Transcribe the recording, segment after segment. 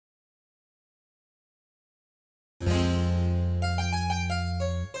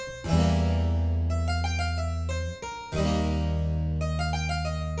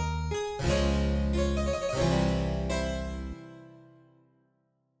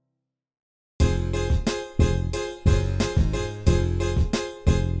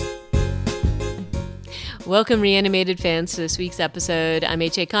Welcome, Reanimated fans, to this week's episode. I'm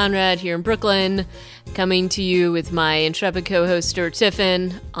H.A. Conrad here in Brooklyn, coming to you with my intrepid co-host Stuart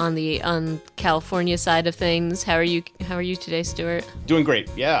Tiffin on California side of things. How are you today, Stuart? Doing great.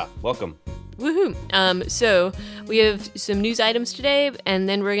 Yeah, welcome. Woohoo! So we have some news items today, and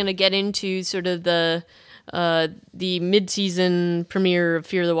then we're going to get into sort of the mid-season premiere of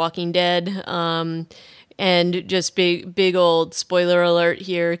Fear the Walking Dead. And just big old spoiler alert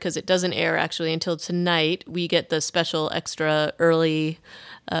here, because it doesn't air actually until tonight. We get the special extra early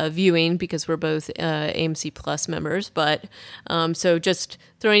viewing because we're both AMC Plus members. But so just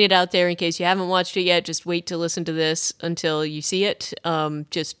throwing it out there in case you haven't watched it yet, just wait to listen to this until you see it. And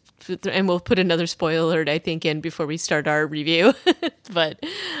we'll put another spoiler alert, I think, in before we start our review. But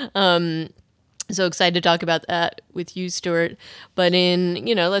so excited to talk about that with you, Stuart. But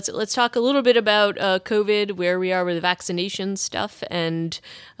let's talk a little bit about COVID, where we are with the vaccination stuff. And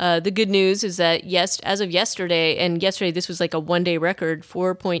the good news is that as of yesterday, this was like a one-day record,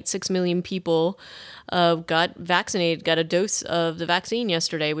 4.6 million people got vaccinated, got a dose of the vaccine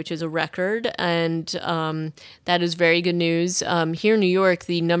yesterday, which is a record. And that is very good news. Here in New York,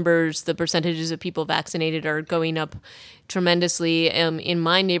 the percentages of people vaccinated are going up tremendously. In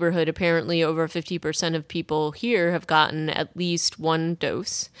my neighborhood, apparently over 50% of people here have gotten at least one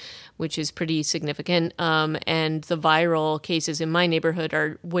dose, which is pretty significant. And the viral cases in my neighborhood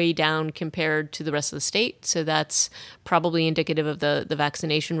are way down compared to the rest of the state. So that's probably indicative of the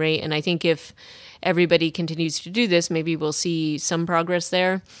vaccination rate. And I think if everybody continues to do this, maybe we'll see some progress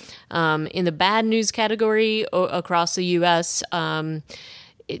there. In the bad news category across the U.S.,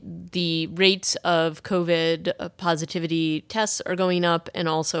 the rates of COVID positivity tests are going up, and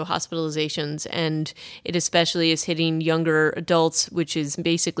also hospitalizations, and it especially is hitting younger adults, which is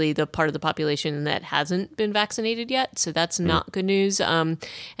basically the part of the population that hasn't been vaccinated yet. So that's not good news. And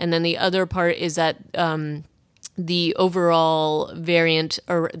then the other part is that the overall variant,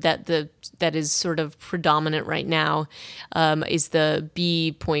 or that is sort of predominant right now, is the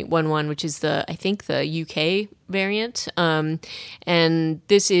B.11, which is the UK variant, and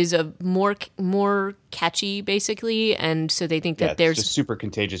this is a more catchy, basically, and so they think that there's just super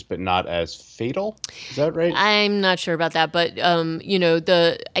contagious but not as fatal. Is that right? I'm not sure about that, but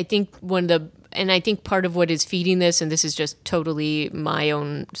I think part of what is feeding this, and this is just totally my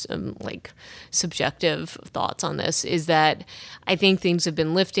own subjective thoughts on this, is that I think things have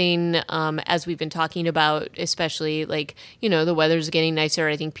been lifting as we've been talking about, especially the weather's getting nicer.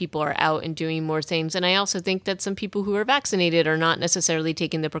 I think people are out and doing more things. And I also think that some people who are vaccinated are not necessarily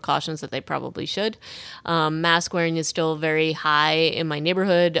taking the precautions that they probably should. Mask wearing is still very high in my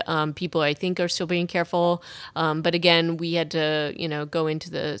neighborhood. People, I think, are still being careful. But again, we had to, go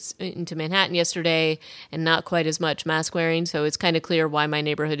into Manhattan yesterday and not quite as much mask wearing. So it's kind of clear why my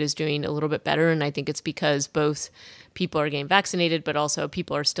neighborhood is doing a little bit better. And I think it's because both people are getting vaccinated, but also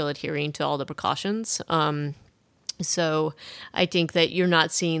people are still adhering to all the precautions. So I think that you're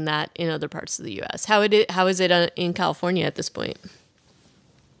not seeing that in other parts of the U.S. How is it in California at this point?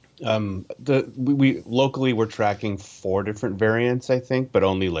 We locally we're tracking 4 different variants, I think, but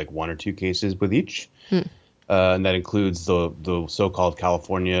only 1 or 2 cases with each. And that includes the so-called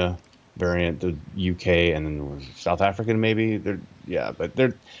California variant, the UK, and then South African maybe. But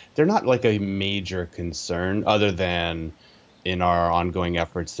they're not a major concern, other than in our ongoing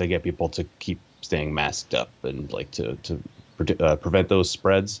efforts to get people to keep staying masked up and to prevent those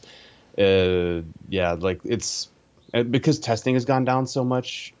spreads. It's because testing has gone down so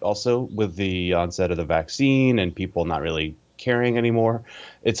much also with the onset of the vaccine and people not really caring anymore.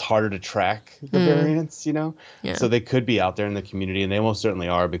 It's harder to track the variants, Yeah. So they could be out there in the community, and they most certainly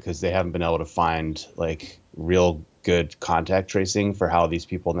are, because they haven't been able to find real good contact tracing for how these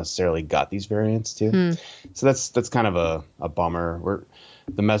people necessarily got these variants too. So that's kind of a bummer.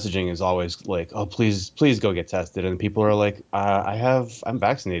 The messaging is always oh, please go get tested, and people are I'm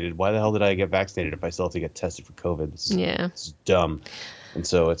vaccinated. Why the hell did I get vaccinated if I still have to get tested for COVID? It's dumb. And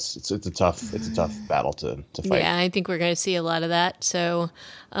so it's a tough battle to fight. Yeah, I think we're going to see a lot of that. So,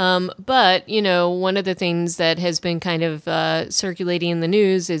 but one of the things that has been kind of circulating in the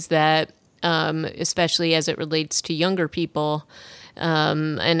news is that, especially as it relates to younger people,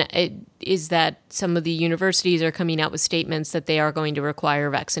 and it is that some of the universities are coming out with statements that they are going to require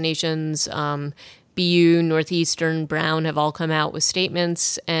vaccinations. BU, Northeastern, Brown have all come out with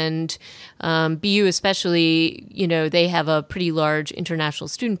statements, and BU especially, they have a pretty large international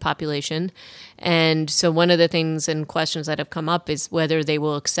student population. And so one of the things and questions that have come up is whether they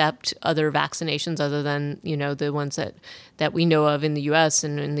will accept other vaccinations other than, the ones that we know of in the US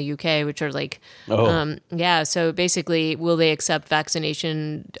and in the UK, which are so basically, will they accept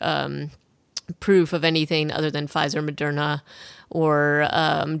vaccination proof of anything other than Pfizer, Moderna, or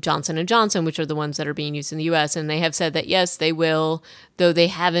Johnson and Johnson, which are the ones that are being used in the U.S. And they have said that yes, they will, though they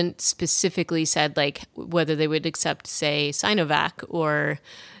haven't specifically said like whether they would accept, say, Sinovac or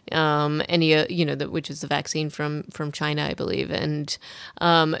any which is the vaccine from China, I believe. And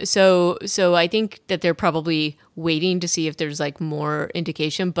so I think that they're probably waiting to see if there's like more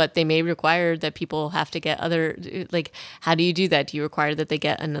indication, but they may require that people have to get other, like, how do you do that? Do you require that they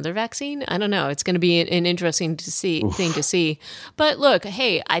get another vaccine? I don't know. It's going to be an interesting thing to see. But look,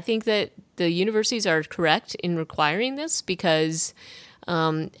 hey, I think that the universities are correct in requiring this because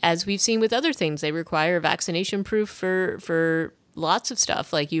as we've seen with other things, they require vaccination proof for lots of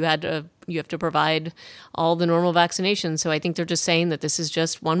stuff. Like you have to provide all the normal vaccinations. So I think they're just saying that this is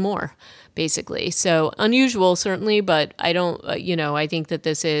just one more, basically. So unusual, certainly, but I don't, I think that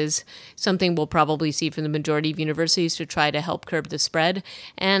this is something we'll probably see from the majority of universities to try to help curb the spread.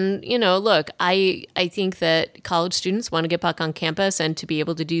 And, look, I think that college students want to get back on campus, and to be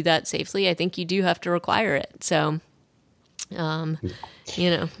able to do that safely, I think you do have to require it. So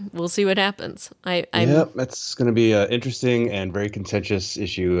we'll see what happens. It's going to be an interesting and very contentious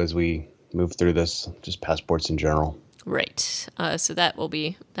issue as we move through this, just passports in general. Right. So that will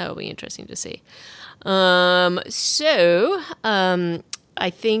be interesting to see. I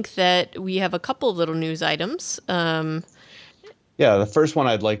think that we have a couple of little news items. The first one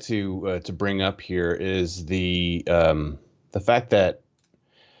I'd like to bring up here is the fact that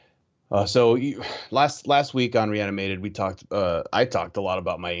last week on Reanimated, I talked a lot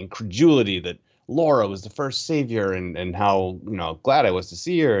about my incredulity that Laura was the first savior and how, glad I was to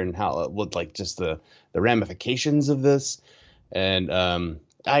see her and how it looked like just the ramifications of this. And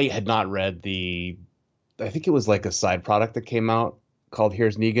I had not read I think it was like a side product that came out called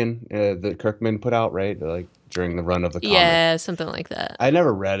Here's Negan that Kirkman put out, right? Like during the run of the comic. Yeah, something like that. I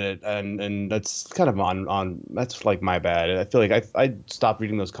never read it, and that's kind of on that's like my bad. I feel like I stopped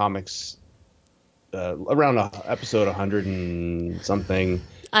reading those comics around episode 100 and something.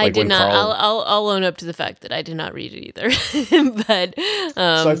 I did not. I'll own up to the fact that I did not read it either. But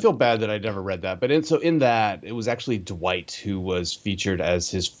so I feel bad that I never read that. But in that, it was actually Dwight who was featured as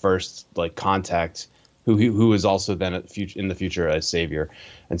his first like contact, who was also then in the future as savior.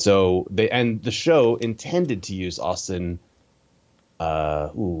 And so the show intended to use Austin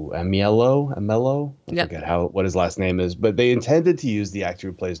Amello. I forget what his last name is, but they intended to use the actor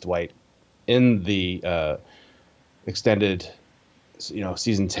who plays Dwight in the extended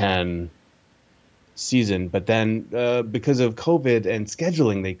season 10 season, but then because of COVID and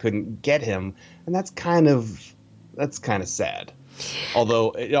scheduling, they couldn't get him, and that's kind of sad.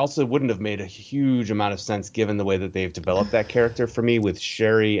 Although it also wouldn't have made a huge amount of sense given the way that they've developed that character for me with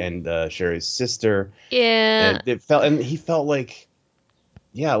Sherry and Sherry's sister. Yeah, and he felt like,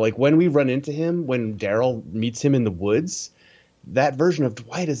 like when we run into him, when Daryl meets him in the woods, that version of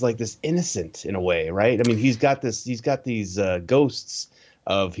Dwight is like this innocent in a way, right? I mean, he's got these ghosts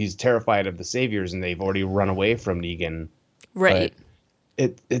of he's terrified of the saviors and they've already run away from Negan. Right.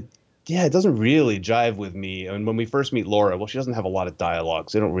 But it doesn't really jive with me. And when we first meet Laura, she doesn't have a lot of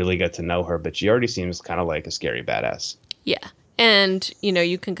dialogue, so I don't really get to know her, but she already seems kind of like a scary badass. Yeah. And,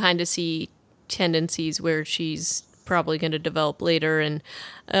 you can kind of see tendencies where she's probably going to develop later. And,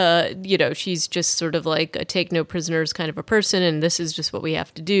 she's just sort of like a take no prisoners kind of a person. And this is just what we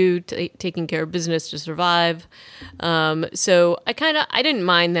have to do, taking care of business to survive. So I didn't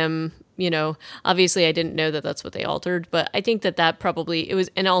mind them. Obviously I didn't know that that's what they altered, but I think that probably it was,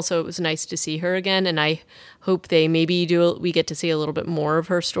 and also it was nice to see her again. And I hope we get to see a little bit more of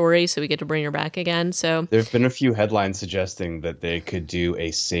her story, so we get to bring her back again. So there've been a few headlines suggesting that they could do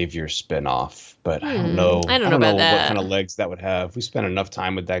a Savior spinoff, but I don't know. I don't know about that. What kind of legs that would have. We spent enough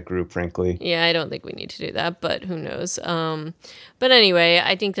time with that group, frankly. Yeah, I don't think we need to do that, but who knows? But anyway,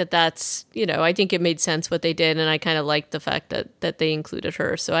 I think that's, I think it made sense what they did, and I kind of liked the fact that they included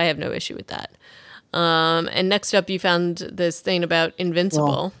her, so I have no issue with that. And next up, you found this thing about Invincible.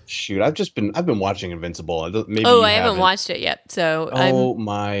 Well, shoot, I've been watching Invincible. Maybe I haven't watched it yet. So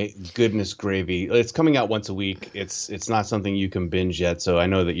my goodness gravy! It's coming out once a week. It's not something you can binge yet. So I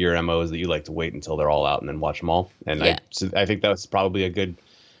know that your MO is that you like to wait until they're all out and then watch them all. And I think that's probably a good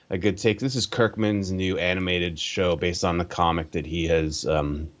take. This is Kirkman's new animated show based on the comic that he has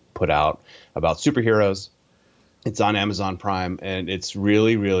put out about superheroes. It's on Amazon Prime, and it's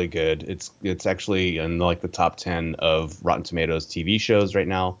really, really good. It's actually in like the top 10 of Rotten Tomatoes TV shows right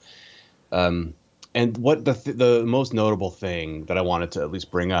now. And what the most notable thing that I wanted to at least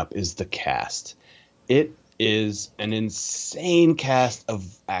bring up is the cast. It is an insane cast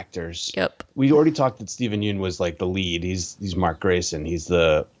of actors. Yep. We already talked that Stephen Yeun was like the lead. He's Mark Grayson. He's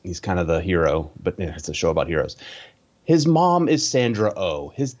kind of the hero, but it's a show about heroes. His mom is Sandra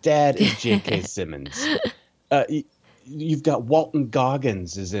Oh. His dad is J.K. Simmons. You've got Walton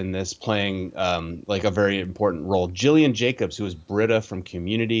Goggins is in this playing like a very important role. Gillian Jacobs, who is Britta from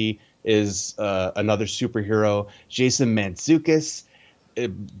Community, is another superhero. Jason Mantzoukas,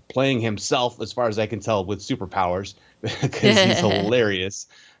 playing himself, as far as I can tell, with superpowers, because he's hilarious,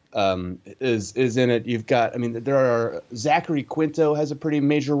 is in it. You've got, there are Zachary Quinto has a pretty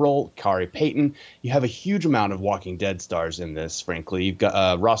major role. Kari Payton. You have a huge amount of Walking Dead stars in this. Frankly, you've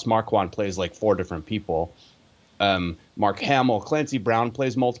got Ross Marquand plays like 4 different people. Mark Hamill, Clancy Brown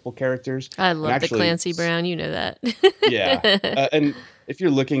plays multiple characters. I love the Clancy Brown. You know that. Yeah, and if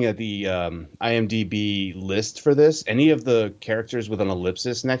you're looking at the IMDb list for this, any of the characters with an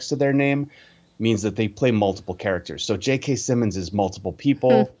ellipsis next to their name means that they play multiple characters. So J.K. Simmons is multiple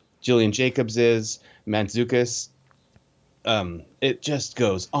people. Gillian Jacobs is Mantzoukas. It just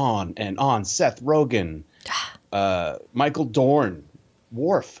goes on and on. Seth Rogen, Michael Dorn,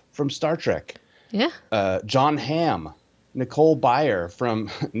 Worf from Star Trek. Yeah. John Hamm, Nicole Byer from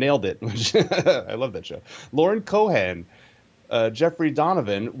Nailed It, which I love that show. Lauren Cohan, Jeffrey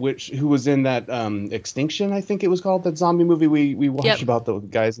Donovan, who was in that Extinction, I think it was called, that zombie movie we watched about the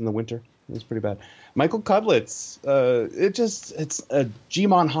guys in the winter. It was pretty bad. Michael Cudlitz. It's a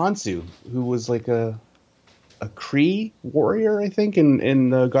Jimon Hansu, who was like a Kree warrior, I think, in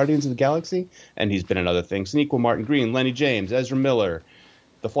Guardians of the Galaxy, and he's been in other things. Sonequa Martin Green, Lenny James, Ezra Miller,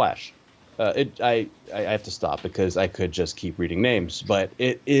 The Flash. I have to stop because I could just keep reading names, but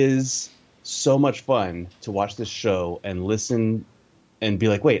it is so much fun to watch this show and listen and be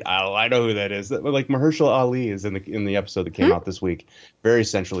like, wait, I know who that is. Like Mahershala Ali is in the episode that came out this week, very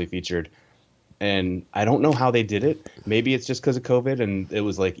centrally featured. And I don't know how they did it. Maybe it's just because of COVID and it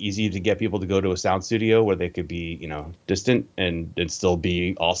was like easy to get people to go to a sound studio where they could be, distant and still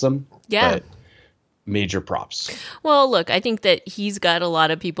be awesome. Yeah. But major props. Well, look, I think that he's got a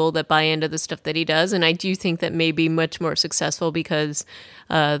lot of people that buy into the stuff that he does, and I do think that may be much more successful because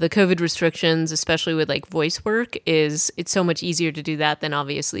the COVID restrictions, especially with like voice work, it's so much easier to do that than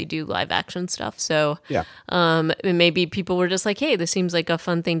obviously do live action stuff. So yeah, maybe people were just like, hey, this seems like a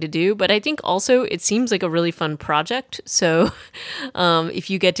fun thing to do. But I think also it seems like a really fun project. So if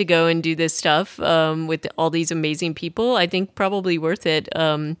you get to go and do this stuff with all these amazing people, I think probably worth it.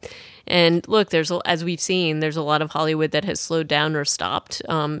 And look, as we've seen, there's a lot of Hollywood that has slowed down or stopped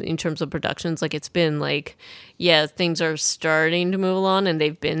in terms of productions. Like it's been like, yeah, things are starting to move along and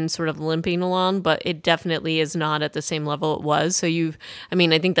they've been sort of limping along, but it definitely is not at the same level it was. So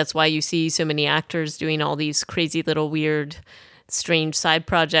I think that's why you see so many actors doing all these crazy little weird, strange side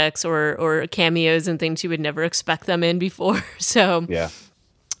projects or cameos and things you would never expect them in before. So yeah.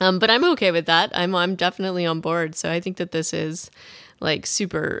 But I'm okay with that. I'm definitely on board. So I think that this is like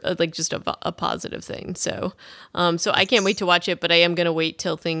super, like just a positive thing. So, so I can't wait to watch it, but I am going to wait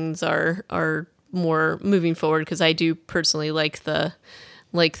till things are more moving forward. Cause I do personally like the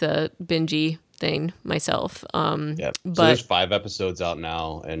bingey thing myself. Yeah. But so there's 5 episodes out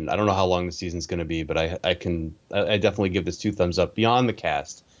now and I don't know how long the season's going to be, but I definitely give this 2 thumbs up beyond the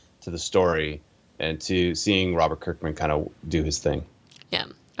cast to the story and to seeing Robert Kirkman kind of do his thing. Yeah.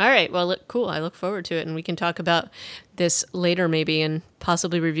 All right. Well, cool. I look forward to it. And we can talk about this later maybe and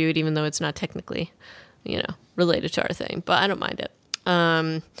possibly review it, even though it's not technically, related to our thing. But I don't mind it.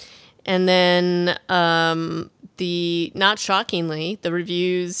 And then not shockingly, the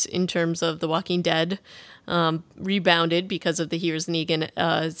reviews in terms of The Walking Dead rebounded because of the Here's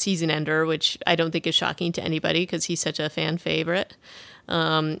Negan season ender, which I don't think is shocking to anybody because he's such a fan favorite.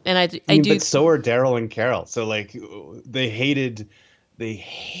 And I do. But so are Daryl and Carol. So like they hated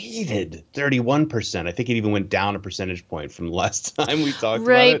 31%. I think it even went down a percentage point from the last time we talked about it.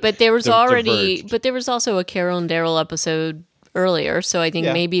 Right, but there was also a Carol and Daryl episode earlier, so I think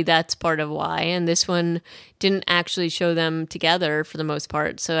maybe that's part of why. And this one didn't actually show them together for the most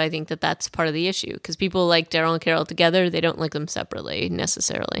part, so I think that that's part of the issue because people like Daryl and Carol together, they don't like them separately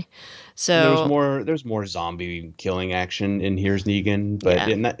necessarily. So there's more zombie killing action in Here's Negan,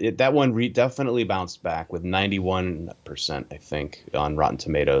 but that one definitely bounced back with 91%, I think, on Rotten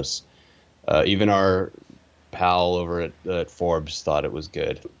Tomatoes. Even our pal over at Forbes thought it was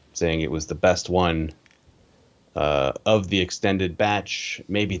good, saying it was the best one of the extended batch,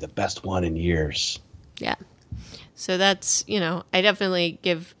 maybe the best one in years. Yeah. So that's,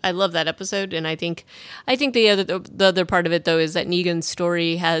 I love that episode. And I think the other part of it though, is that Negan's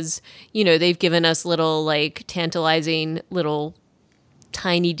story has, they've given us little like tantalizing little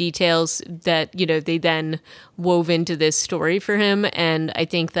tiny details that, you know, they then wove into this story for him. And I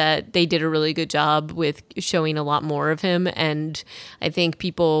think that they did a really good job with showing a lot more of him. And I think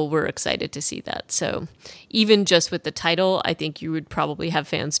people were excited to see that. So even just with the title, I think you would probably have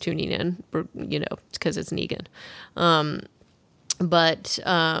fans tuning in, you know, because it's Negan. But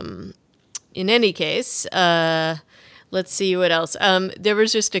in any case, let's see what else. There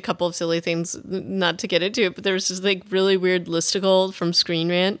was just a couple of silly things, not to get into it, but there was this like really weird listicle from Screen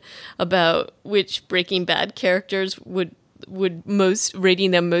Rant about which Breaking Bad characters would most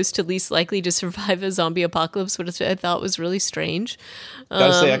rating them most to least likely to survive a zombie apocalypse, which I thought was really strange.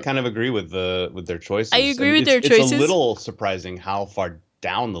 Gotta say, I kind of agree with their choices. I agree with their choices. It's a little surprising how far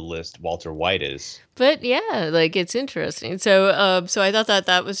down the list Walter White is. But yeah, like it's interesting. So so I thought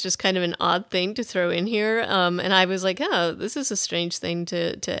that was just kind of an odd thing to throw in here. And I was like, oh, this is a strange thing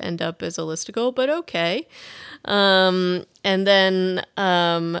to end up as a listicle, but okay. And then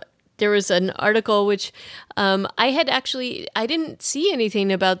there was an article which I didn't see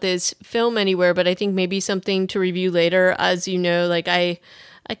anything about this film anywhere, but I think maybe something to review later. As you know, like I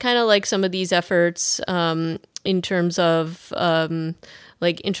kind of like some of these efforts in terms of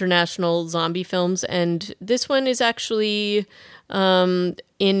like international zombie films, and this one is actually in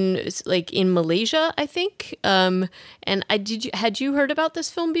Malaysia, I think. And had you heard about this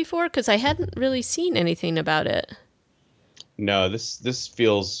film before? Because I hadn't really seen anything about it. No, this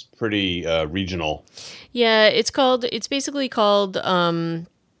feels pretty regional. Yeah, it's basically called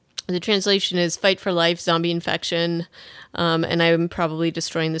the translation is Fight for Life, Zombie Infection. And I'm probably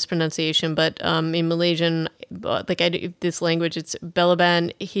destroying this pronunciation, but in Malaysian, this language, it's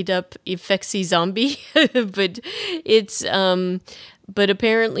Balaban Hidup Infeksi Zombie. But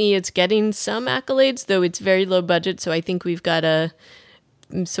apparently it's getting some accolades, though it's very low budget. So I think we've got to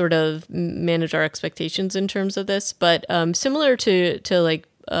sort of manage our expectations in terms of this. But similar to like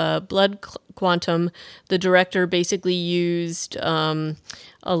Blood Quantum, the director basically used a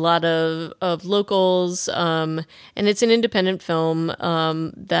lot of locals, and it's an independent film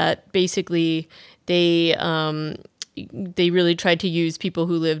that basically they really tried to use people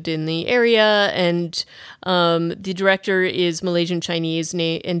who lived in the area, and the director is Malaysian Chinese,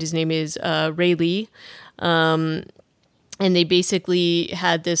 and his name is Ray Lee. And they basically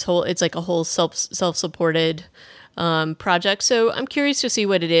had this whole, it's like a whole self-supported project. So I'm curious to see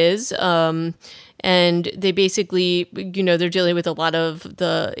what it is. And they basically, you know, they're dealing with a lot of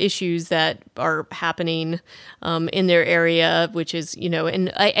the issues that are happening in their area, which is, you know,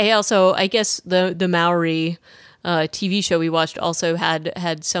 and I guess the Maori TV show we watched also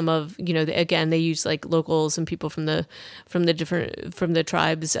had some of, you know, again, they used like locals and people from the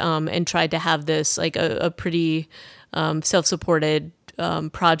tribes, and tried to have this like a pretty self-supported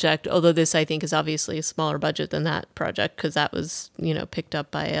project, although this I think is obviously a smaller budget than that project because that was, you know, picked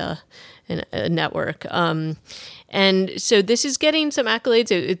up by a network. And so this is getting some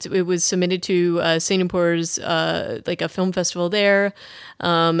accolades. It was submitted to Singapore's like a film festival there,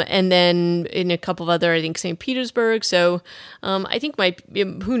 and then in a couple of other, I think St. Petersburg. So I think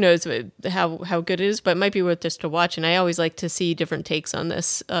who knows how good it is, but it might be worth just to watch. And I always like to see different takes on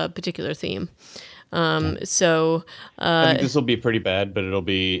this particular theme. So I think this will be pretty bad, but it'll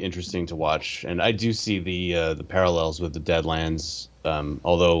be interesting to watch. And I do see the parallels with the Deadlands,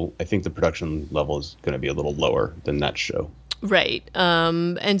 although I think the production level is going to be a little lower than that show. Right.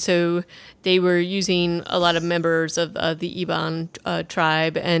 And so they were using a lot of members of the Iban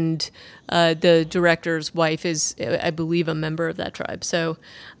tribe, and the director's wife is, I believe, a member of that tribe. So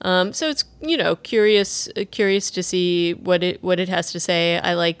it's, you know, curious to see what it has to say.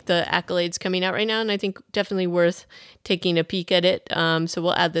 I like the accolades coming out right now, and I think definitely worth taking a peek at it. So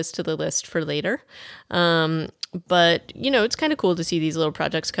we'll add this to the list for later. But, you know, it's kind of cool to see these little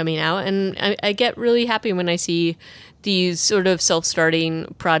projects coming out. And I get really happy when I see these sort of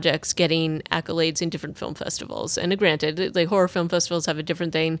self-starting projects getting accolades in different film festivals. And granted, like horror film festivals have a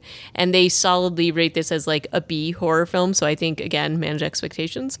different thing, and they solidly rate this as like a B horror film. So I think, again, manage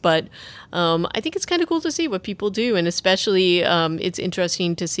expectations. But I think it's kind of cool to see what people do. And especially it's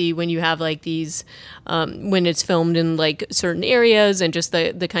interesting to see when you have like these, when it's filmed in like certain areas and just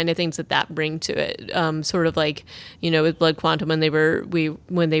the kind of things that bring to it. Sort of like, you know, with Blood Quantum when they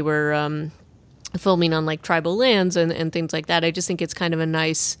were filming on like tribal lands and things like that. I just think it's kind of a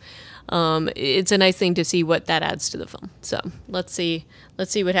nice, it's a nice thing to see what that adds to the film. So let's see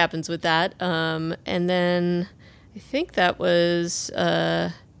what happens with that. And then I think that was,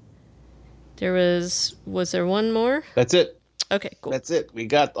 was there one more? That's it. Okay, cool. That's it. We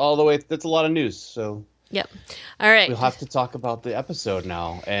got all the way. That's a lot of news. So Yep. All right. We'll have to talk about the episode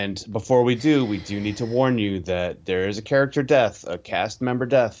now. And before we do need to warn you that there is a character death, a cast member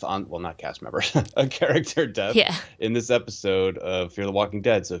death not cast member, a character death in this episode of Fear the Walking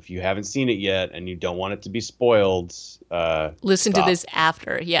Dead. So if you haven't seen it yet and you don't want it to be spoiled, listen to this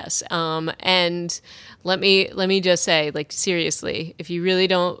after. Yes. And let me just say, like, seriously, if you really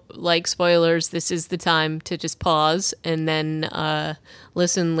don't like spoilers, this is the time to just pause and then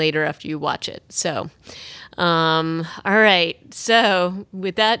listen later after you watch it. So, all right. So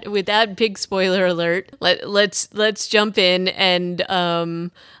with that big spoiler alert, let's jump in, and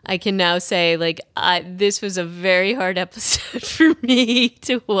I can now say, like, this was a very hard episode for me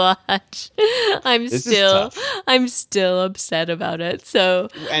to watch. I'm still upset about it. So,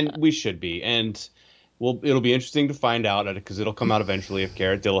 and we should be, and it'll be interesting to find out, because it'll come out eventually, if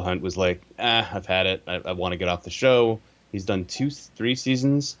Garrett Dillahunt was like, I've had it, I want to get off the show. He's done 2-3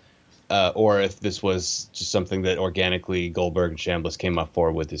 seasons. Or if this was just something that organically Goldberg and Chambliss came up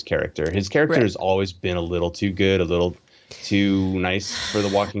for with his character. His character has always been a little too good, a little too nice for The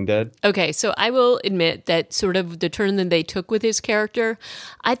Walking Dead. Okay, so I will admit that sort of the turn that they took with his character,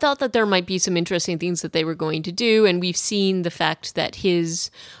 I thought that there might be some interesting things that they were going to do, and we've seen the fact that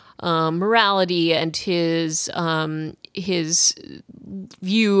his morality and his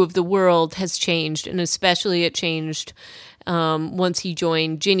view of the world has changed, and especially it changed once he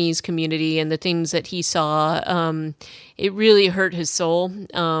joined Ginny's community, and the things that he saw, it really hurt his soul.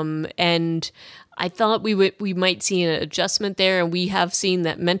 And I thought we might see an adjustment there, and we have seen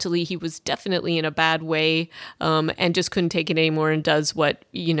that mentally he was definitely in a bad way, and just couldn't take it anymore, and does what,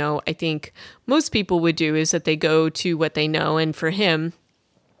 I think most people would do, is that they go to what they know. And for him,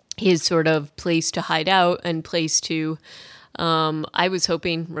 his sort of place to hide out and place to I was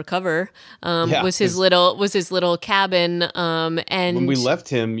hoping recover was his little cabin, and when we left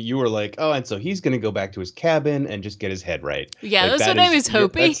him, you were like, oh, and so he's going to go back to his cabin and just get his head right. Yeah, like, that's what I was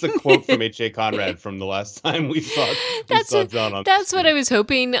hoping. That's the quote from H.A. Conrad from the last time we saw John on That's what I was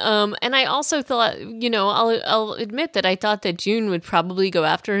hoping, and I also thought, I'll admit that I thought that June would probably go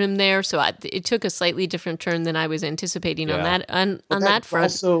after him there, so it took a slightly different turn than I was anticipating on that front.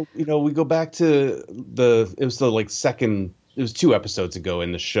 Also, we go back to it was the second. It was 2 episodes ago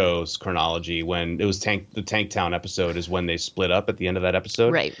in the show's chronology, when it was the Tanktown episode is when they split up at the end of that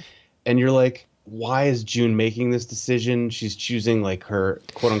episode. Right. And you're like, why is June making this decision? She's choosing her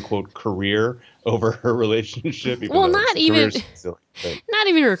quote unquote career over her relationship. Well, not even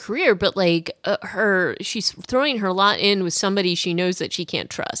her career, but she's throwing her lot in with somebody she knows that she can't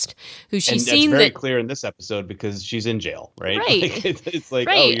trust, who she's seen. That's very clear in this episode because she's in jail, right? Right. It's like,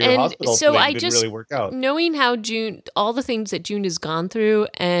 right. Oh, your hospital so thing didn't really work out. Knowing how all the things that June has gone through,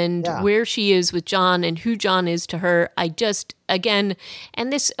 and where she is with John, and who John is to her, again,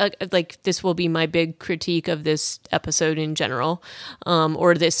 and this this will be my big critique of this episode in general,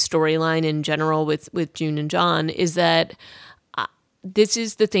 or this storyline in general with June and John, is that this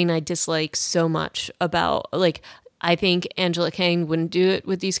is the thing I dislike so much about, I think Angela Kang wouldn't do it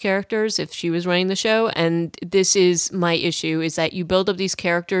with these characters if she was running the show. And this is my issue, is that you build up these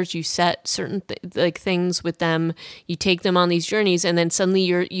characters, you set certain things with them, you take them on these journeys, and then suddenly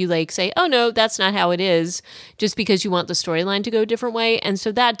you say, oh no, that's not how it is, just because you want the storyline to go a different way. And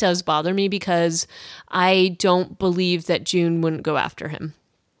so that does bother me, because I don't believe that June wouldn't go after him.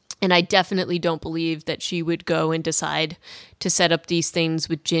 And I definitely don't believe that she would go and decide to set up these things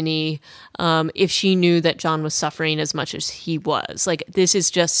with Ginny if she knew that John was suffering as much as he was. This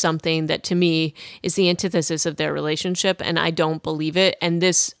is just something that, to me, is the antithesis of their relationship, and I don't believe it. And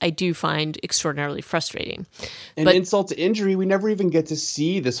this I do find extraordinarily frustrating. And insult to injury, we never even get to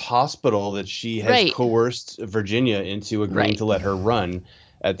see this hospital that she has coerced Virginia into agreeing to let her run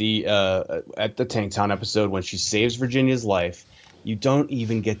at the Tanktown episode, when she saves Virginia's life. You don't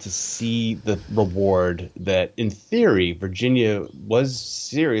even get to see the reward that, in theory, Virginia was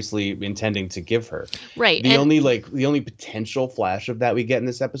seriously intending to give her. Right. The only potential flash of that we get in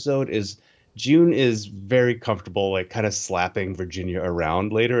this episode is June is very comfortable, kind of slapping Virginia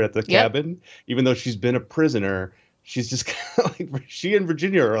around later at the cabin, even though she's been a prisoner. She's just kind of she and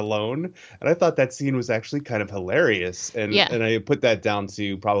Virginia are alone, and I thought that scene was actually kind of hilarious. And I put that down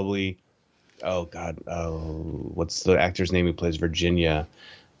to probably. Oh God! What's the actor's name who plays Virginia?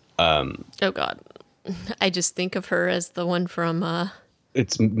 Oh God! I just think of her as the one from.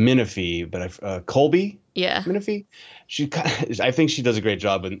 It's Menifee, but Colby. Yeah, Menifee. I think she does a great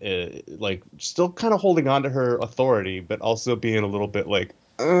job in still kind of holding on to her authority, but also being a little bit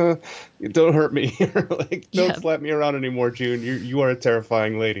don't hurt me, don't slap me around anymore, June. You are a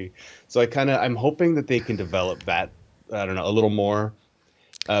terrifying lady. So I'm hoping that they can develop that. I don't know, a little more.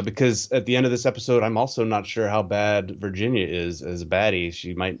 Because at the end of this episode, I'm also not sure how bad Virginia is as a baddie.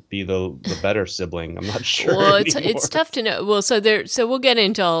 She might be the better sibling. I'm not sure. Well, anymore. it's tough to know. Well, so we'll get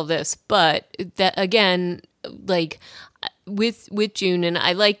into all of this, but that again, like with June, and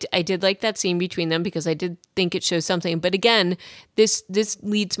I did like that scene between them because I did think it shows something. But again, this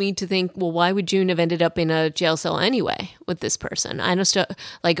leads me to think, well, why would June have ended up in a jail cell anyway with this person? I just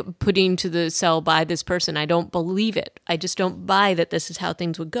like putting to the cell by this person. I don't believe it. I just don't buy that this is how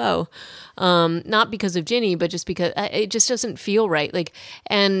things would go. Not because of Ginny, but just because it just doesn't feel right. Like,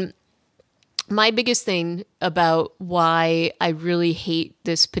 and my biggest thing about why I really hate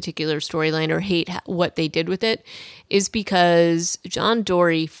this particular storyline or hate what they did with it is because John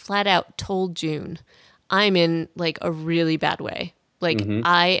Dorie flat out told June, I'm in like a really bad way. Like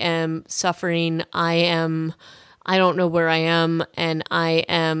I am suffering. I don't know where I am, and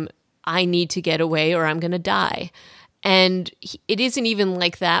I need to get away or I'm going to die. And it isn't even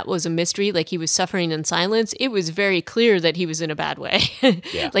like that was a mystery, like he was suffering in silence. It was very clear that he was in a bad way.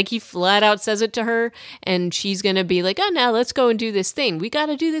 Yeah. Like he flat out says it to her, and she's going to be like, oh, now let's go and do this thing. We got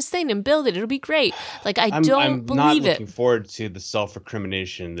to do this thing and build it. It'll be great. Like, I'm believe not it. looking forward to the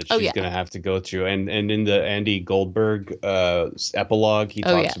self-recrimination that she's going to have to go through. And in the Andy Goldberg epilogue, he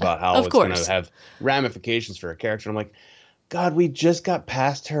talks about how it's going to have ramifications for her character. I'm like, God, we just got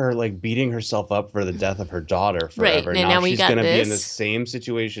past her like beating herself up for the death of her daughter forever. Right. And now she's going to be in the same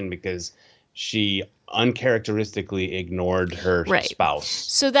situation because she uncharacteristically ignored her spouse.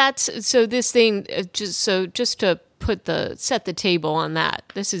 So this thing just to set the table on that.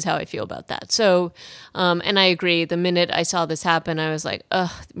 This is how I feel about that. So, and I agree. The minute I saw this happen, I was like, ugh,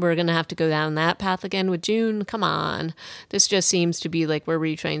 we're going to have to go down that path again with June. Come on. This just seems to be like we're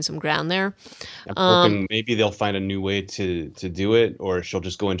retreading some ground there. I'm hoping maybe they'll find a new way to do it, or she'll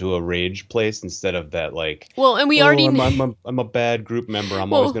just go into a rage place instead of that like, well, and we already I'm a bad group member.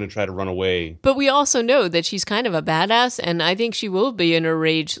 I'm always going to try to run away. But we also know that she's kind of a badass, and I think she will be in a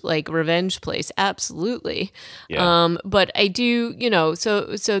rage, like revenge place. Absolutely. Yeah. But I do,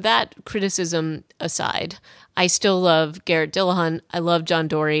 so that criticism aside, I still love Garrett Dillahunt. I love John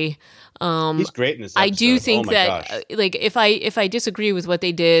Dorie. He's great in this episode. I do think that, like, if I disagree with what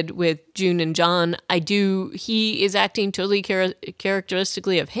they did with June and John, he is acting totally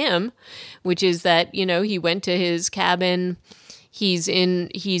characteristically of him, which is that, he went to his cabin.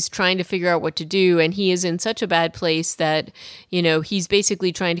 He's trying to figure out what to do, and he is in such a bad place that, he's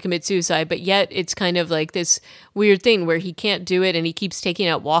basically trying to commit suicide, but yet it's kind of like this weird thing where he can't do it, and he keeps taking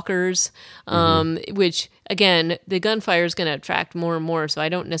out walkers, which, again, the gunfire is going to attract more and more, so I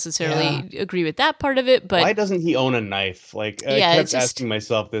don't necessarily agree with that part of it, but... Why doesn't he own a knife? Like, I kept asking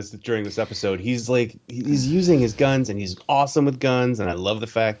myself this during this episode. He's using his guns, and he's awesome with guns, and I love the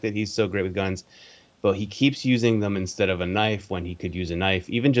fact that he's so great with guns. But he keeps using them instead of a knife when he could use a knife.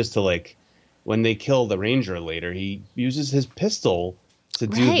 Even just to like, when they kill the ranger later, he uses his pistol to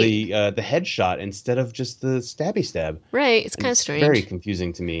do the headshot instead of just the stabby stab. Right, it's kind of strange. Very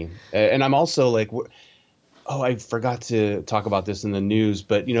confusing to me. And I'm also like, I forgot to talk about this in the news,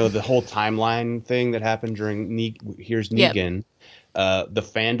 but the whole timeline thing that happened during Here's Negan. Yep. The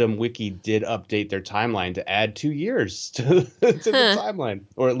fandom wiki did update their timeline to add 2 years to the timeline,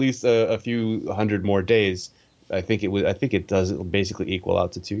 or at least a few hundred more days. I think it does basically equal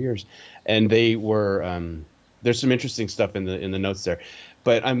out to 2 years. And they were there's some interesting stuff in the notes there.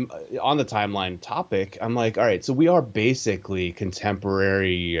 But I'm on the timeline topic. I'm like, all right, so we are basically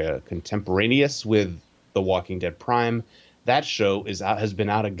contemporaneous with The Walking Dead Prime. That show has been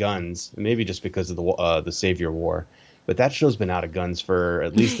out of guns, maybe just because of the Savior War. But that show's been out of guns for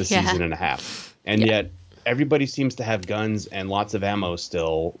at least a season and a half. And yet everybody seems to have guns and lots of ammo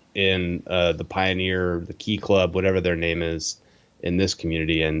still in the Pioneer, the Key Club, whatever their name is, in this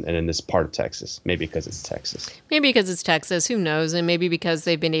community and in this part of Texas. Maybe because it's Texas. Maybe because it's Texas. Who knows? And maybe because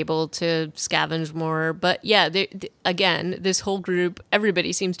they've been able to scavenge more. But yeah, again, this whole group,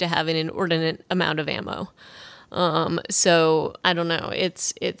 everybody seems to have an inordinate amount of ammo. So I don't know.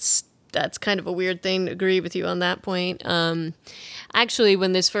 That's kind of a weird thing. Agree with you on that point. Actually,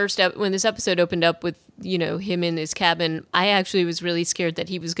 when this episode opened up with him in his cabin, I actually was really scared that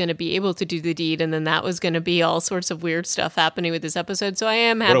he was going to be able to do the deed, and then that was going to be all sorts of weird stuff happening with this episode. So I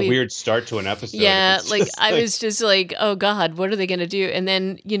am happy. What a weird start to an episode. Yeah, I was just like, oh God, what are they going to do? And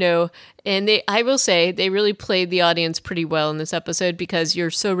then I will say they really played the audience pretty well in this episode because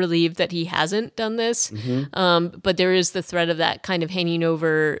you're so relieved that he hasn't done this. Mm-hmm. But there is the threat of that kind of hanging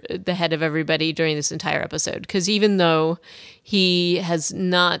over the head of everybody during this entire episode, because even though he has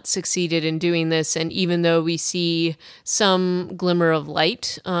not succeeded in doing this, and even though we see some glimmer of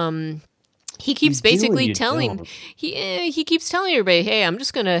light, he keeps basically telling he keeps telling everybody, "Hey, I'm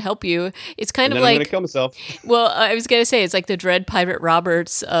just going to help you." It's kind of like, I'm going to kill myself. Well, I was going to say it's like the Dread Pirate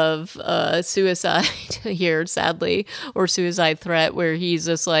Roberts of suicide here, sadly, or suicide threat, where he's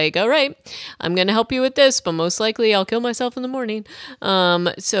just like, "All right, I'm going to help you with this, but most likely I'll kill myself in the morning."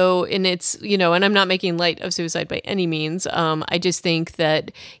 So, and it's, you know, and I'm not making light of suicide by any means. I just think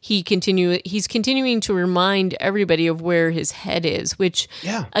that he's continuing to remind everybody of where his head is, which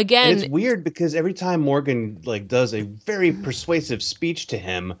again, and it's weird because every time Morgan like does a very persuasive speech to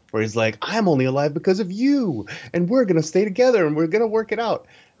him where he's like, I'm only alive because of you and we're going to stay together and we're going to work it out.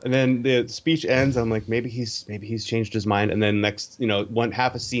 And then the speech ends. I'm like, maybe he's changed his mind. And then next, you know,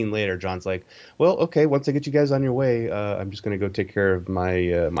 half a scene later, John's like, well, okay, once I get you guys on your way, I'm just going to go take care of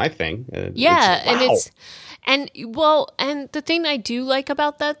my thing. And and the thing I do like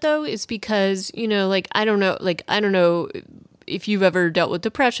about that though is because, you know, like I don't know if you've ever dealt with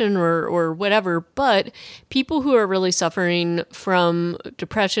depression or whatever, but people who are really suffering from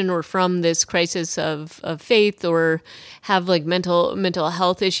depression or from this crisis of faith or have like mental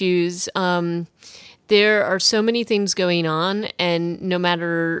health issues, there are so many things going on, and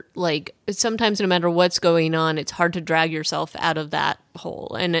sometimes no matter what's going on, it's hard to drag yourself out of that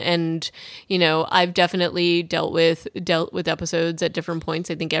hole. And you know, I've definitely dealt with episodes at different points.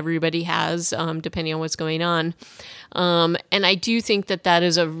 I think everybody has, depending on what's going on. And I do think that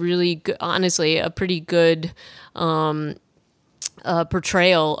is a really good, honestly, a pretty good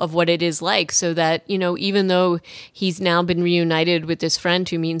portrayal of what it is like, so that, you know, even though he's now been reunited with this friend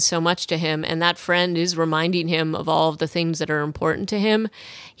who means so much to him, and that friend is reminding him of all of the things that are important to him,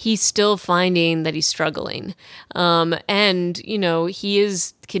 he's still finding that he's struggling. And, you know, he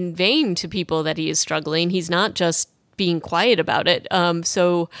is conveying to people that he is struggling. He's not just being quiet about it.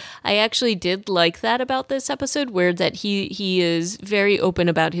 So I actually did like that about this episode, where that he is very open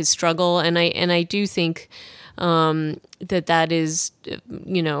about his struggle. And I do think that is,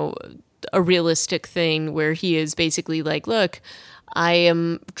 you know, a realistic thing, where he is basically like, look, I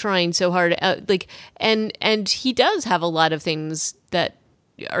am trying so hard, and he does have a lot of things that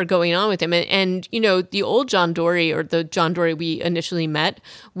are going on with him. And, you know, the old John Dorie, or the John Dorie we initially met,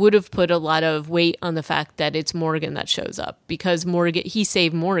 would have put a lot of weight on the fact that it's Morgan that shows up, because he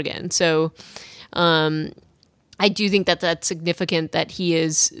saved Morgan. So, I do think that that's significant, that he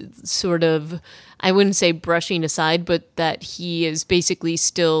is sort of, I wouldn't say brushing aside, but that he is basically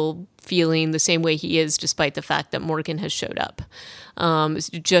still feeling the same way he is, despite the fact that Morgan has showed up.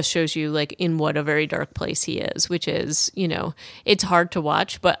 It just shows you like in what a very dark place he is, which is, you know, it's hard to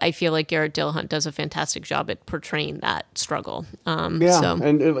watch, but I feel like Garrett Dillahunt does a fantastic job at portraying that struggle.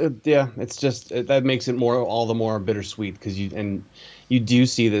 It's just, that makes it all the more bittersweet, because you do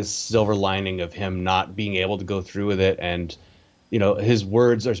see this silver lining of him not being able to go through with it. And, you know, his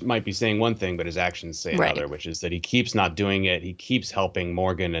words might be saying one thing, but his actions say another, which is that he keeps not doing it. He keeps helping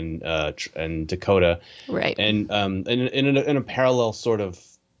Morgan and Dakota. Right. And in a parallel sort of,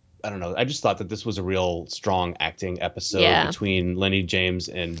 I don't know, I just thought that this was a real strong acting episode between Lenny James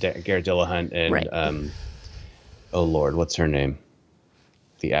and Garrett Dillahunt and, oh Lord, what's her name?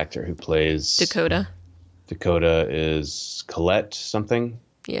 The actor who plays Dakota. Dakota is Colette something.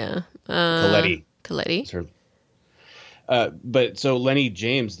 Yeah. Coletti. That's her. But so Lenny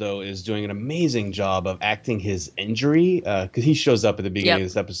James, though, is doing an amazing job of acting his injury, because he shows up at the beginning of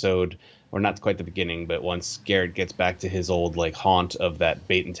this episode, or not quite the beginning, but once Garrett gets back to his old like haunt of that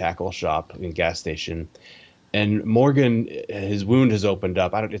bait and tackle shop and gas station, and Morgan, his wound has opened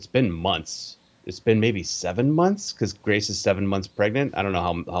up. It's been months. It's been maybe 7 months, because Grace is 7 months pregnant. I don't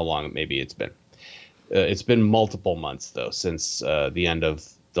know how long maybe it's been. It's been multiple months though since the end of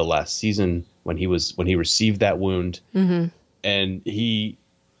the last season, when he received that wound, and he's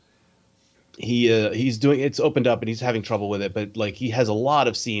doing, it's opened up and he's having trouble with it, but like he has a lot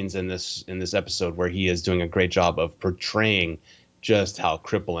of scenes in this episode where he is doing a great job of portraying just how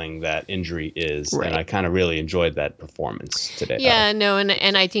crippling that injury is. Right. And I kind of really enjoyed that performance today. Yeah, no,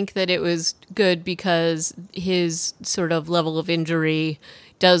 and I think that it was good because his sort of level of injury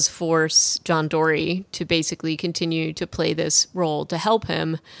does force John Dorie to basically continue to play this role to help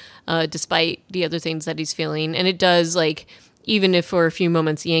him, despite the other things that he's feeling. And it does, like, even if for a few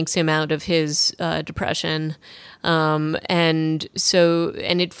moments yanks him out of his depression. And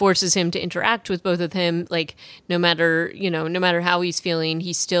it forces him to interact with both of them. Like, no matter how he's feeling,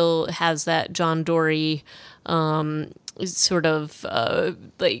 he still has that John Dorie sort of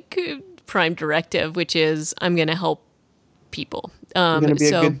prime directive, which is, I'm going to help people. I'm going to be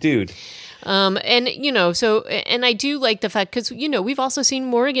a good dude. And and I do like the fact, because we've also seen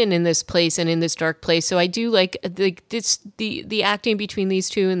Morgan in this place and in this dark place, so I do like the acting between these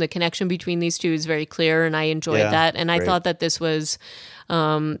two and the connection between these two is very clear, and I enjoyed that, and great. I thought that this was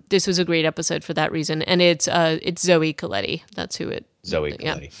a great episode for that reason, and it's Zoe Colletti. That's who it. Zoe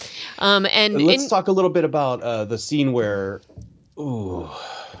Colletti. Yeah. And let's talk a little bit about the scene where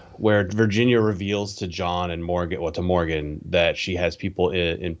Virginia reveals to John and Morgan that she has people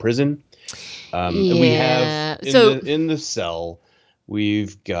in prison. And we have in the cell,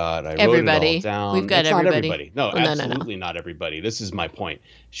 we've got everybody. Wrote it all down. We've got it's everybody. Not everybody. No, absolutely not everybody. This is my point.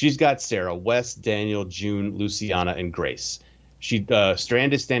 She's got Sarah, Wes, Daniel, June, Luciana, and Grace.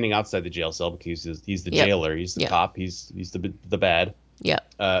 Strand is standing outside the jail cell because he's the jailer. He's the cop. He's the bad. Yeah.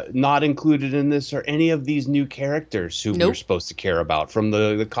 Not included in this are any of these new characters who we're supposed to care about from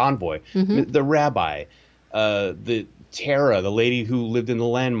the convoy, the rabbi, the Tara, the lady who lived in the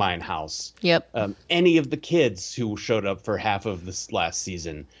landmine house. Yep. Any of the kids who showed up for half of this last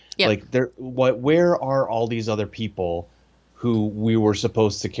season. Yep. Where are all these other people who we were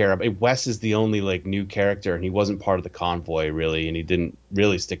supposed to care about? Wes is the only new character, and he wasn't part of the convoy really, and he didn't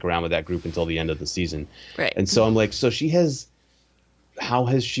really stick around with that group until the end of the season. Right. And so I'm like, how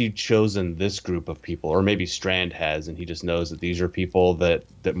has she chosen this group of people? Or maybe Strand has, and he just knows that these are people that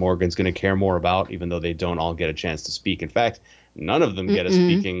Morgan's going to care more about, even though they don't all get a chance to speak. In fact, none of them get a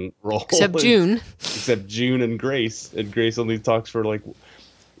speaking role. Except June. Except June and Grace. And Grace only talks for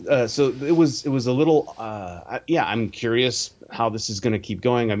so it was a little, I'm curious how this is going to keep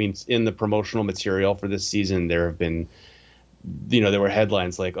going. I mean, in the promotional material for this season, there have been, there were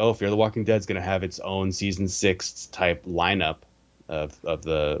headlines like, oh, Fear the Walking Dead is going to have its own season 6 type lineup of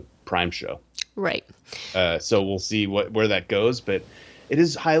the Prime show. Right. So we'll see where that goes, but it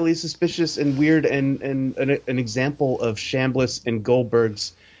is highly suspicious and weird, and an example of Chambliss and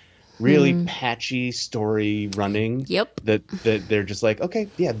Goldberg's really patchy story running. Yep. That they're just like, okay,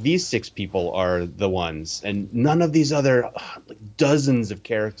 yeah, these 6 people are the ones, and none of these other dozens of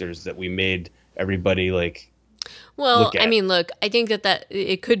characters that we made everybody Well, I mean, look, I think that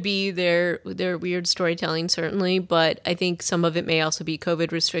it could be their weird storytelling, certainly, but I think some of it may also be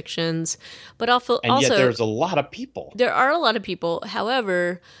COVID restrictions. But yet there's a lot of people. There are a lot of people.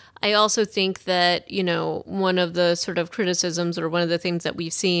 However, I also think that, one of the sort of criticisms, or one of the things that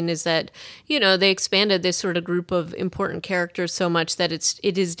we've seen, is that, they expanded this sort of group of important characters so much that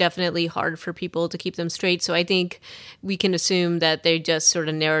it is definitely hard for people to keep them straight. So I think we can assume that they just sort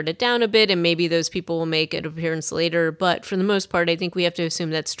of narrowed it down a bit, and maybe those people will make an appearance later. But for the most part, I think we have to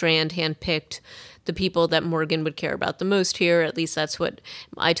assume that Strand handpicked the people that Morgan would care about the most here. At least that's what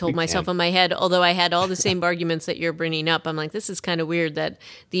I told myself in my head. Although I had all the same arguments that you're bringing up. I'm like, this is kind of weird that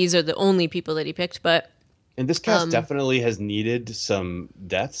these are the only people that he picked. And this cast definitely has needed some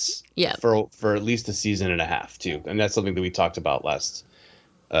deaths for at least a season and a half too. And that's something that we talked about last.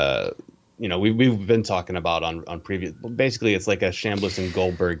 We've been talking about on previous. Basically, it's like a Chambliss and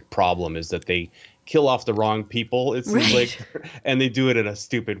Goldberg problem, is that they kill off the wrong people, it seems like, and they do it in a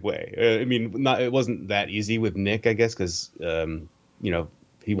stupid way. It wasn't that easy with Nick, I guess, because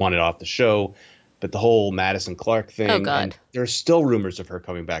he wanted off the show, but the whole Madison Clark thing. Oh God, there's still rumors of her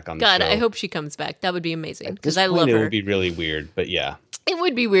coming back on the show. God, I hope she comes back. That would be amazing, because I love her. It would be really weird, but yeah. It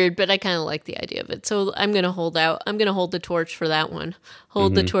would be weird, but I kind of like the idea of it. So I'm going to hold out. I'm going to hold the torch for that one.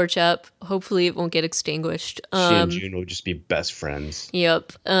 Hold the torch up. Hopefully it won't get extinguished. She and June will just be best friends.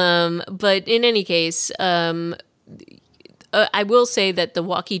 Yep. But in any case, I will say that the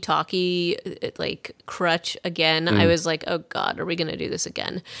walkie-talkie crutch again, I was like, oh God, are we going to do this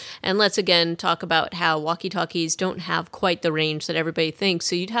again? And let's again talk about how walkie-talkies don't have quite the range that everybody thinks.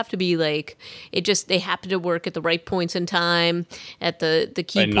 So you'd have to be they happen to work at the right points in time, at the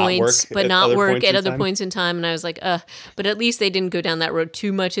key points, but not work at other points in time. And I was like, but at least they didn't go down that road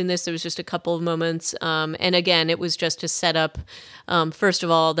too much in this. There was just a couple of moments. And again, it was just to set up, first of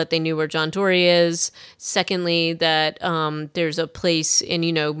all, that they knew where John Dorie is. Secondly, that there's a place, and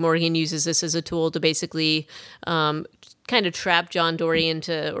Morgan uses this as a tool to basically kind of trap John Dorie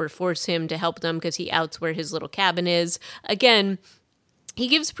into, or force him to help them, because he outs where his little cabin is. Again, he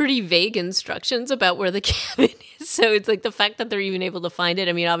gives pretty vague instructions about where the cabin is. So it's like the fact that they're even able to find it.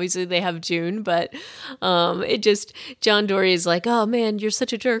 I mean, obviously they have June, but John Dorie is like, oh man, you're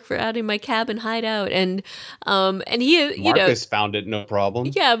such a jerk for outing my cabin hideout. And he, Marcus found it, no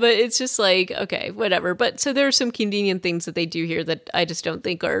problem. Yeah, but it's just like, okay, whatever. But so there are some convenient things that they do here that I just don't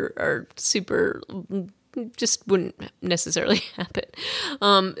think are super just wouldn't necessarily happen.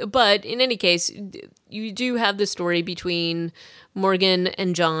 But in any case, you do have the story between Morgan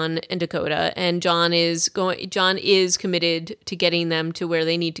and John and Dakota, and John is committed to getting them to where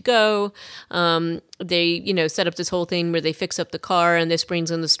they need to go. They, set up this whole thing where they fix up the car, and this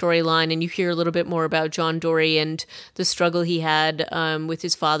brings in the storyline, and you hear a little bit more about John Dorie and the struggle he had with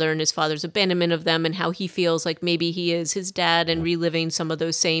his father and his father's abandonment of them, and how he feels like maybe he is his dad and reliving some of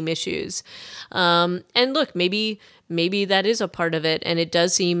those same issues. And look, maybe that is a part of it, and it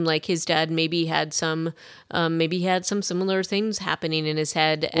does seem like his dad maybe had some similar things happening in his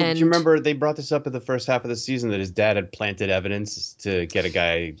head. Well, and do you remember they brought this up in the first half of the season that his dad had planted evidence to get a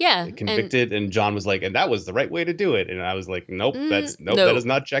guy convicted, and John was like, and that was the right way to do it. And I was like, nope, that does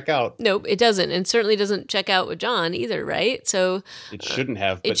not check out. Nope, it doesn't, and certainly doesn't check out with John either, right? So it shouldn't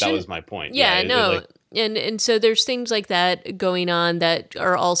have, but that was my point. Yeah, no. And so there's things like that going on that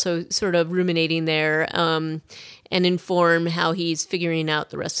are also sort of ruminating there, and inform how he's figuring out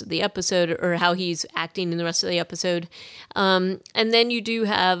the rest of the episode, or how he's acting in the rest of the episode. And then you do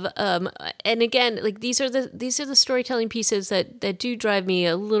have, and again, like these are the storytelling pieces that do drive me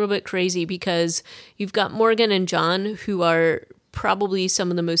a little bit crazy, because you've got Morgan and John, who are probably some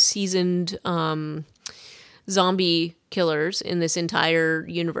of the most seasoned zombie killers in this entire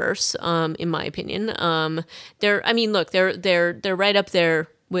universe, in my opinion. They're right up there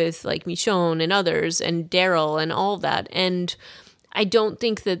with like Michonne and others, and Daryl and all of that. And I don't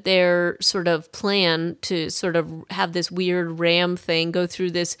think that their sort of plan to sort of have this weird ram thing go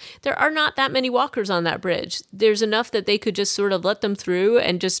through this. There are not that many walkers on that bridge. There's enough that they could just sort of let them through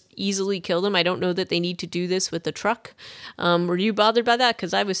and just easily kill them. I don't know that they need to do this with the truck. Were you bothered by that?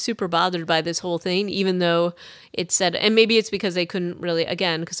 Because I was super bothered by this whole thing, even though it said, and maybe it's because they couldn't really,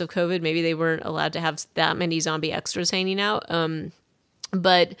 again, because of COVID, maybe they weren't allowed to have that many zombie extras hanging out.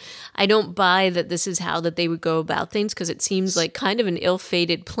 But I don't buy that this is how that they would go about things, because it seems like kind of an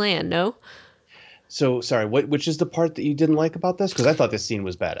ill-fated plan, no? So, sorry, which is the part that you didn't like about this? Because I thought this scene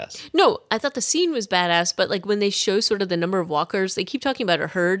was badass. No, I thought the scene was badass, but like when they show sort of the number of walkers, they keep talking about a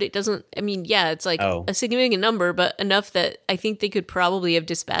herd. It doesn't, I mean, yeah, it's like a significant number, but enough that I think they could probably have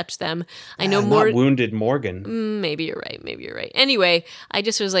dispatched them. I know not wounded Morgan. Maybe you're right. Anyway, I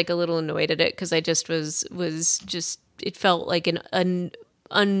just was like a little annoyed at it, because I just was just, it felt like an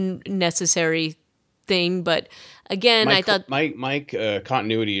unnecessary thing. But again, I thought my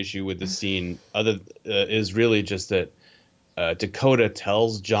continuity issue with the scene is really just that Dakota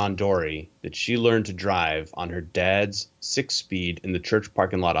tells John Dorie that she learned to drive on her dad's 6-speed in the church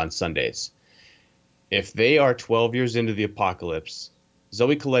parking lot on Sundays. If they are 12 years into the apocalypse,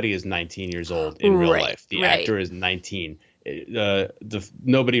 Zoe Colletti is 19 years old in real life. The actor is 19.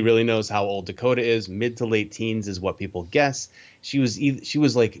 Nobody really knows how old Dakota is. Mid to late teens is what people guess. She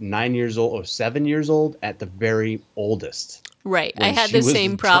was like 9 years old or 7 years old at the very oldest. Right. I had the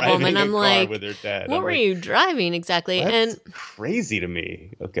same problem, and I'm like, with her dad. What were you driving exactly? That's crazy to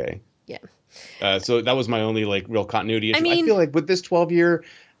me. Okay. Yeah. So that was my only like real continuity issue. I mean, I feel like with this 12-year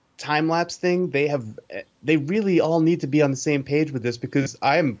time lapse thing, they really all need to be on the same page with this, because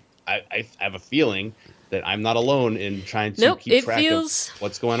I have a feeling that I'm not alone in trying to keep track of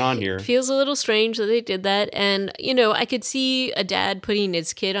what's going on here. It feels a little strange that they did that. And, I could see a dad putting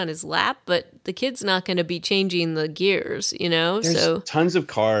his kid on his lap, but the kid's not going to be changing the gears, There's tons of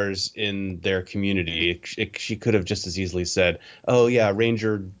cars in their community. She could have just as easily said, oh, yeah,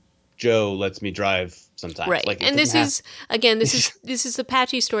 Ranger Joe lets me drive sometimes. Right. Like, and this is the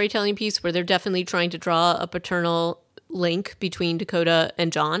patchy storytelling piece where they're definitely trying to draw a paternal link between Dakota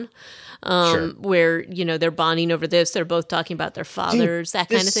and John. Where they're bonding over this, they're both talking about their fathers, that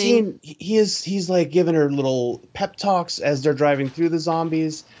kind of thing. He's like giving her little pep talks as they're driving through the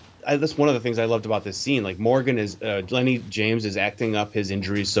zombies. That's one of the things I loved about this scene. Like Morgan Lenny James is acting up his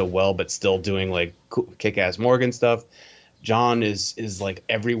injuries so well, but still doing like kick-ass Morgan stuff. John is like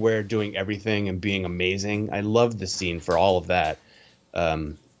everywhere, doing everything and being amazing. I loved the scene for all of that,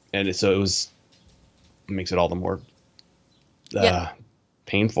 and so it makes it all the more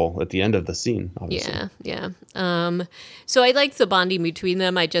painful at the end of the scene, obviously. Yeah. So I like the bonding between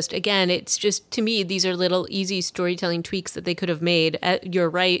them. It's just, to me, these are little easy storytelling tweaks that they could have made. You're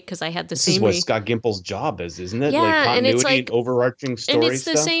right, because I had the same. This is what Scott Gimple's job is, isn't it? Yeah, like continuity, and it's like overarching story and it's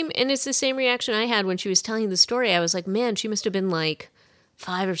the stuff. It's the same reaction I had when she was telling the story. I was like, man, she must have been like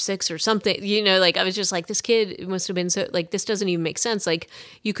 5 or 6 or something, like I was just like, this kid must have been so, like, this doesn't even make sense. Like,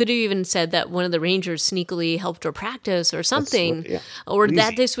 you could have even said that one of the Rangers sneakily helped her practice or something, or easy.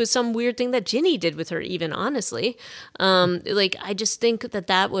 That this was some weird thing that Ginny did with her, even, honestly. Like, I just think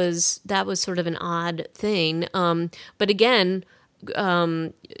that was sort of an odd thing. But again,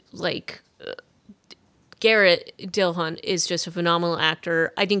 Garrett Dillahunt is just a phenomenal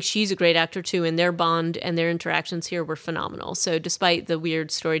actor. I think she's a great actor too, and their bond and their interactions here were phenomenal. So despite the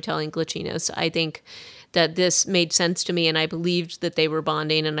weird storytelling glitchiness, I think that this made sense to me, and I believed that they were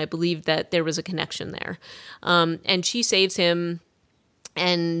bonding, and I believed that there was a connection there. And she saves him.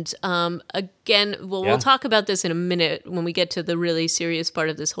 And again, we'll talk about this in a minute when we get to the really serious part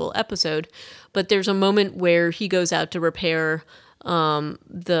of this whole episode. But there's a moment where he goes out to repair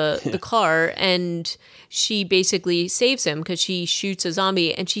the car, and she basically saves him because she shoots a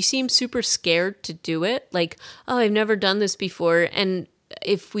zombie, and she seems super scared to do it. Like, oh, I've never done this before. And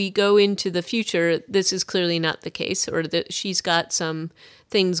if we go into the future, this is clearly not the case, or that she's got some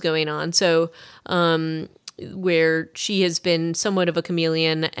things going on. So, where she has been somewhat of a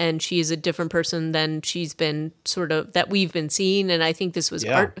chameleon, and she is a different person than she's been that we've been seeing. And I think this was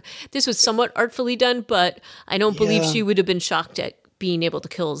this was somewhat artfully done, but I don't believe she would have been shocked at being able to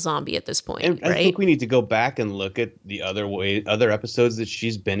kill a zombie at this point. And right? I think we need to go back and look at the other episodes that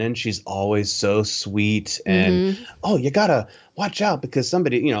she's been in. She's always so sweet, and you gotta watch out because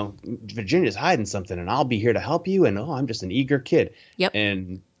somebody, Virginia's hiding something, and I'll be here to help you. And I'm just an eager kid. Yep.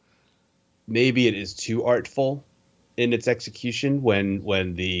 And maybe it is too artful in its execution when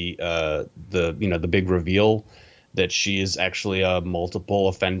the big reveal that she is actually a multiple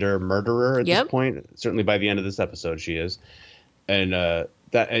offender murderer at this point. Certainly by the end of this episode, she is. And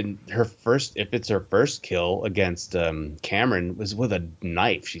her first kill against Cameron was with a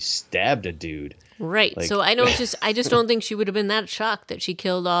knife. She stabbed a dude. Right. So I just don't think she would have been that shocked that she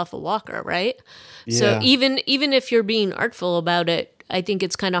killed off a walker, right? Yeah. So even if you're being artful about it, I think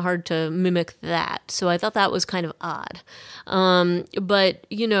it's kind of hard to mimic that. So I thought that was kind of odd. But,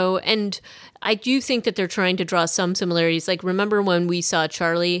 and I do think that they're trying to draw some similarities. Like, remember when we saw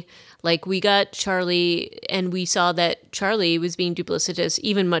Charlie? Like, we got Charlie, and we saw that Charlie was being duplicitous,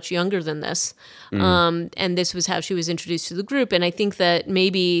 even much younger than this. And this was how she was introduced to the group. And I think that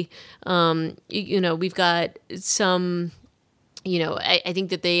maybe, we've got some... I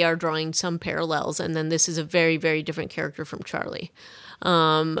think that they are drawing some parallels, and then this is a very, very different character from Charlie.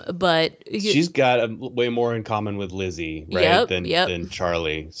 But she's got way more in common with Lizzie, right? Than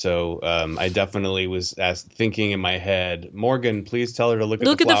Charlie. So I definitely was thinking in my head, Morgan, please tell her to look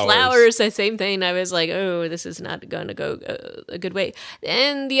at the flowers. The same thing. I was like, oh, this is not going to go a good way.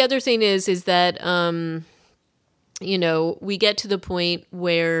 And the other thing is that, we get to the point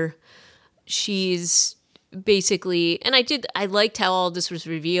where she's basically, and I liked how all this was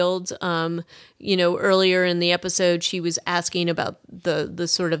revealed. Earlier in the episode, she was asking about the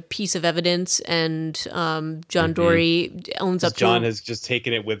sort of piece of evidence, and John Dorie owns up to John has just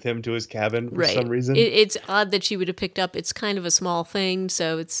taken it with him to his cabin for some reason. It's odd that she would have picked up. It's kind of a small thing,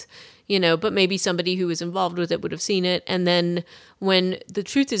 so it's but maybe somebody who was involved with it would have seen it. And then when the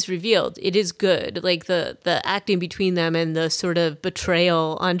truth is revealed, it is good. Like the acting between them and the sort of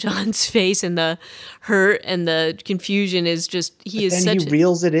betrayal on John's face and the hurt and the confusion is just, he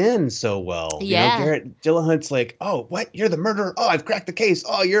reels it in so well. Yeah. Garrett Dillahunt's like, oh, what? You're the murderer? Oh, I've cracked the case.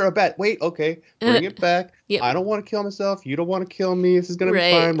 Oh, you're a bet. Wait, okay. Bring it back. Yep. I don't want to kill myself. You don't want to kill me. This is going to be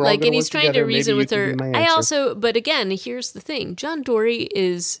fine. We're all and he's trying to reason with her. I but again, here's the thing. John Dorie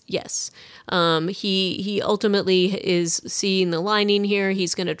is, yes. He ultimately is seeing the lining here.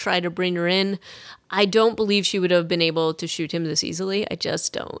 He's going to try to bring her in. I don't believe she would have been able to shoot him this easily. I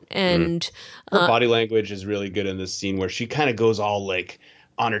just don't. And her body language is really good in this scene where she kind of goes all like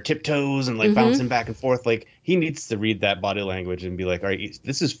on her tiptoes and like bouncing back and forth. Like he needs to read that body language and be like, all right,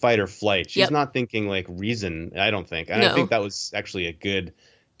 this is fight or flight. She's not thinking like reason. I don't think. And I think that was actually a good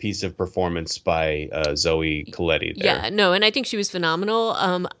piece of performance by Zoe Colletti there. Yeah, no, and I think she was phenomenal.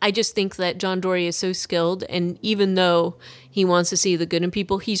 I just think that John Dorie is so skilled, and even though he wants to see the good in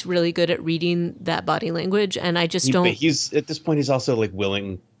people, he's really good at reading that body language, and I just don't... He's at this point, he's also like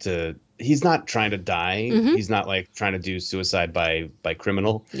willing to... He's not trying to die. He's not like trying to do suicide by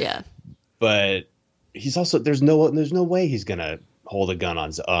criminal. Yeah. But he's also... There's no way he's going to hold a gun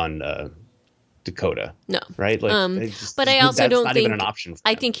on Dakota. No. Right? Like, but I also don't think even an option for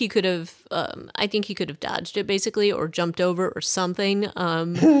I think he could have dodged it basically, or jumped over or something.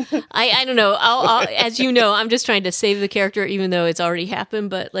 I don't know. I'll as you know, I'm just trying to save the character even though it's already happened,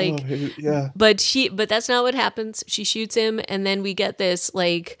 but like but that's not what happens. She shoots him, and then we get this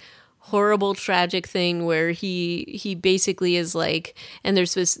like horrible tragic thing where he basically is like, and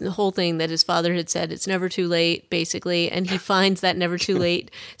there's this whole thing that his father had said, it's never too late, basically, and he finds that never too late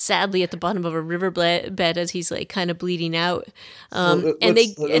sadly at the bottom of a river bed as he's like kind of bleeding out. A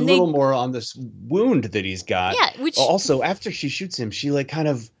little more on this wound that he's got. Yeah, which also after she shoots him, she like kind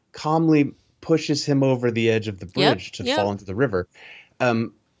of calmly pushes him over the edge of the bridge to fall into the river.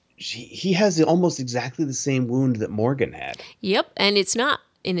 he has almost exactly the same wound that Morgan had. Yep, and it's not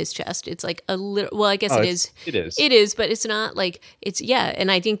in his chest. It's like a little. Well, I guess it is. It is. It is, but it's not like it's. Yeah,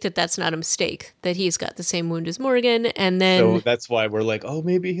 and I think that that's not a mistake that he's got the same wound as Morgan, and then so that's why we're like, oh,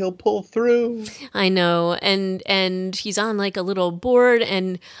 maybe he'll pull through. I know, and he's on like a little board,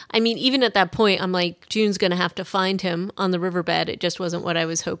 and I mean, even at that point, I'm like, June's gonna have to find him on the riverbed. It just wasn't what I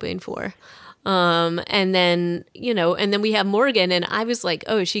was hoping for. And then and then we have Morgan, and I was like,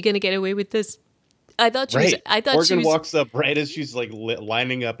 oh, is she gonna get away with this? I thought she was. I thought Morgan walks up right as she's like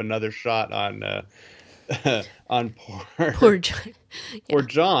lining up another shot on on poor John. Or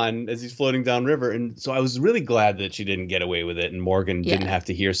John as he's floating downriver. And so I was really glad that she didn't get away with it, and Morgan didn't have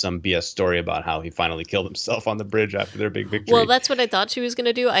to hear some BS story about how he finally killed himself on the bridge after their big victory. Well, that's what I thought she was going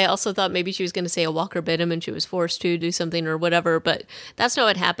to do. I also thought maybe she was going to say a walker bit him and she was forced to do something or whatever, but that's not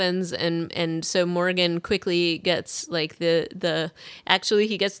what happens. And so Morgan quickly gets like actually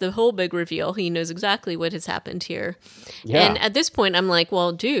he gets the whole big reveal. He knows exactly what has happened here. Yeah. And at this point I'm like,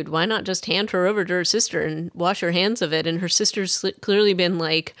 well, dude, why not just hand her over to her sister and wash her hands of it? And her sister's clearly been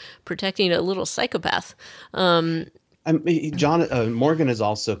like protecting a little psychopath. Morgan has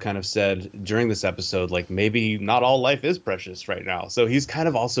also kind of said during this episode, like, maybe not all life is precious right now. So he's kind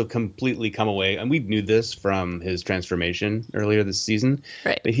of also completely come away, and we knew this from his transformation earlier this season.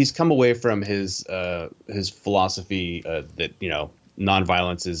 Right. But he's come away from his philosophy that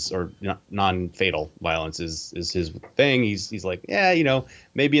nonviolence is, or non-fatal violence is his thing. He's like, yeah,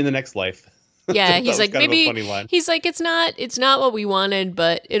 maybe in the next life. Yeah, he's like, maybe he's like, it's not what we wanted,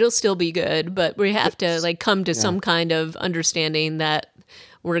 but it'll still be good. But we have to like come to some kind of understanding that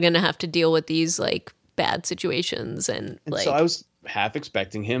we're going to have to deal with these like bad situations. And like, so I was half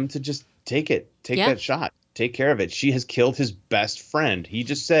expecting him to just take that shot, take care of it. She has killed his best friend. He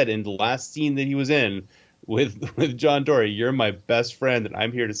just said in the last scene that he was in with John Dorie, you're my best friend and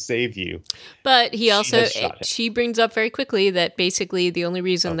I'm here to save you. But she brings up very quickly that basically the only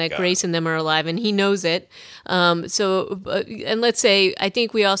reason that Grace and them are alive, and he knows it. And let's say, I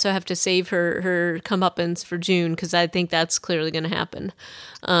think we also have to save her comeuppance for June, because I think that's clearly going to happen.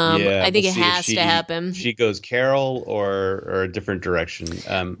 I think it has to happen. She goes Carol or a different direction.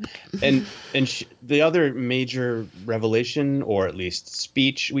 The other major revelation, or at least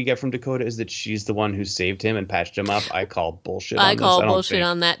speech we get from Dakota, is that she's the one who saved him and patched him up. I call bullshit on this. I call bullshit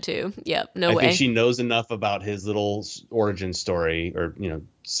on that too. Yep, no way. I think she knows enough about his little origin story, or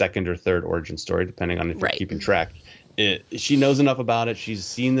second or third origin story, depending on if you're keeping track. She knows enough about it. She's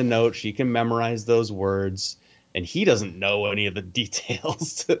seen the note. She can memorize those words. And he doesn't know any of the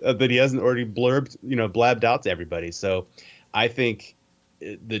details that he hasn't already blabbed out to everybody. So I think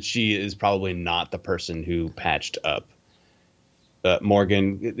that she is probably not the person who patched up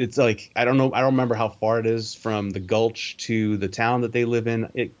Morgan. It's like, I don't know. I don't remember how far it is from the gulch to the town that they live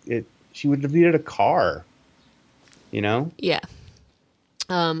in. She would have needed a car, Yeah.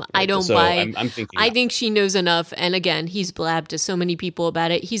 I don't buy. I'm thinking. I think she knows enough, and again, he's blabbed to so many people about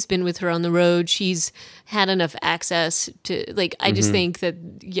it. He's been with her on the road. She's had enough access to. Like, I just think that.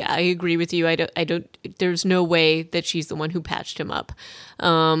 Yeah, I agree with you. I don't. There's no way that she's the one who patched him up.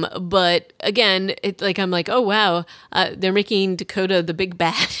 But again, I'm like, oh wow, they're making Dakota the big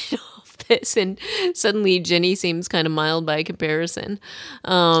bad. This, and suddenly Jenny seems kind of mild by comparison.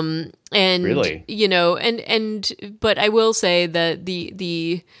 And really, but I will say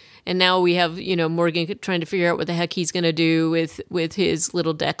that and now we have, Morgan trying to figure out what the heck he's going to do with his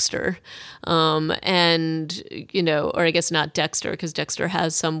little Dexter. Or I guess not Dexter, because Dexter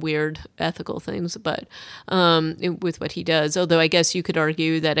has some weird ethical things, but with what he does. Although I guess you could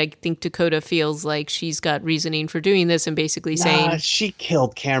argue that I think Dakota feels like she's got reasoning for doing this and basically saying... She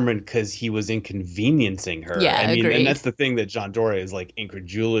killed Cameron because he was inconveniencing her. Yeah, I mean, agreed. And that's the thing that John Dorie is like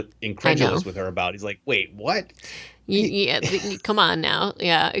incredulous with her about. He's like, wait, what? Yeah, come on now.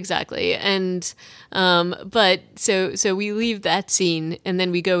 Yeah, exactly. And but so we leave that scene, and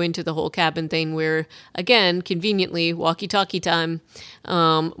then we go into the whole cabin thing where, again, conveniently, walkie-talkie time.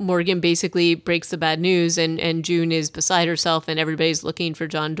 Morgan basically breaks the bad news, and June is beside herself, and everybody's looking for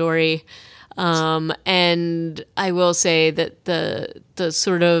John Dorie. And I will say that the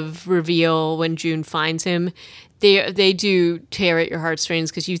sort of reveal when June finds him, they do tear at your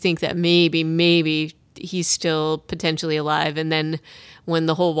heartstrings, because you think that maybe he's still potentially alive. And then when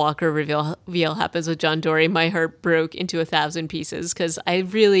the whole Walker reveal happens with John Dorie, my heart broke into 1,000 pieces, because I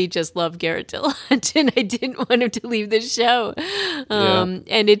really just love Garrett Dillahunt and I didn't want him to leave the show.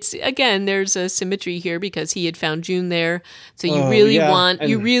 And it's, again, there's a symmetry here because he had found June there. So you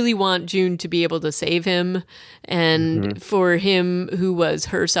really want June to be able to save him, and for him, who was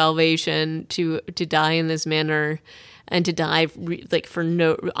her salvation, to die in this manner. and to die like for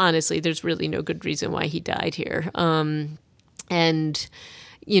no, honestly, there's really no good reason why he died here. And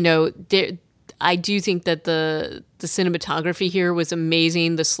I do think that the cinematography here was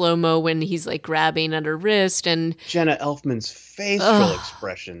amazing. The slow-mo when he's like grabbing at her wrist, and Jenna Elfman's facial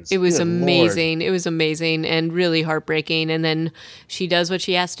expressions. It was Good amazing. Lord. It was amazing and really heartbreaking. And then she does what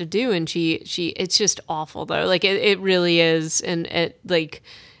she has to do, and she it's just awful though. Like it really is, and it like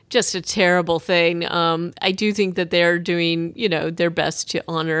just a terrible thing. I do think that they're doing, their best to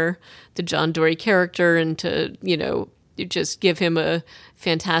honor the John Dorie character and to, just give him a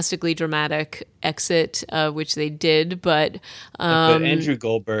fantastically dramatic exit, which they did. But Andrew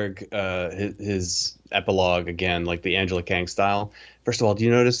Goldberg, his epilogue again, like the Angela Kang style. First of all, do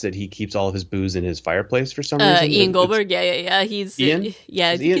you notice that he keeps all of his booze in his fireplace for some reason? Ian Goldberg, yeah. He's Ian. Yeah,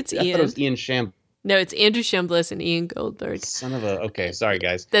 I think it's Ian. I thought it was Ian Sham. No, it's Andrew Chambliss and Ian Goldberg. Son of a. Okay, sorry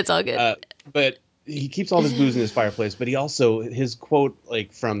guys. That's all good. But he keeps all of his booze in his fireplace, but he also, his quote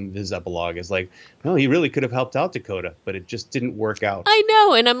like from his epilogue is like, no, he really could have helped out Dakota, but it just didn't work out. I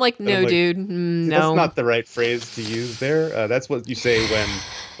know, and I'm like, no, dude, no. That's not the right phrase to use there. That's what you say when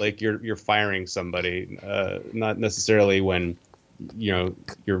like you're firing somebody, not necessarily when your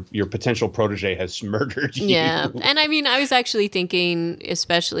potential protege has murdered you. Yeah. And I mean, I was actually thinking,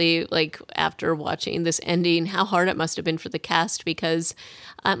 especially like after watching this ending, how hard it must have been for the cast, because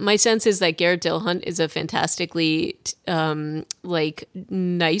my sense is that Garrett Dillahunt is a fantastically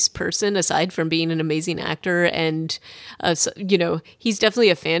nice person, aside from being an amazing actor, and he's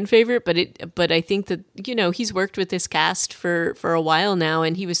definitely a fan favorite. But I think that he's worked with this cast for a while now,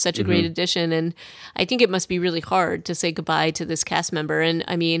 and he was such a great addition. And I think it must be really hard to say goodbye to this cast member. And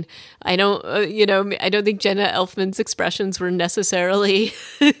I mean, I don't think Jenna Elfman's expressions were necessarily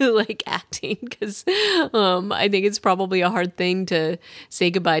like acting, because I think it's probably a hard thing to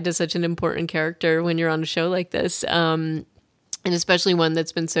say goodbye to such an important character when you're on a show like this, and especially one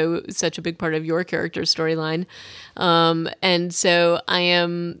that's been such a big part of your character's storyline. And so I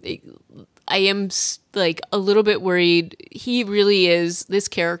am like a little bit worried. He really is, this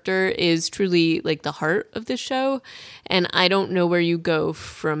character is truly like the heart of the show, and I don't know where you go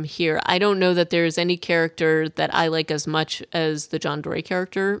from here. I don't know that there's any character that I like as much as the John Dorie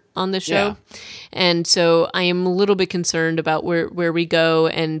character on the show. Yeah. And so I am a little bit concerned about where we go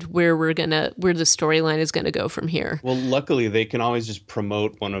and where the storyline is gonna go from here. Well, luckily they can always just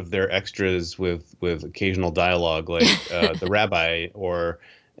promote one of their extras with occasional dialogue, like the rabbi or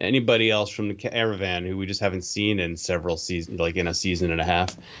anybody else from the caravan who we just haven't seen in several seasons, like in a season and a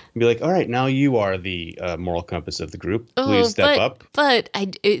half, and be like, all right, now you are the moral compass of the group. Please step up. But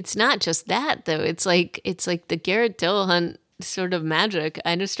it's not just that though. It's like the Garrett Dillahunt sort of magic.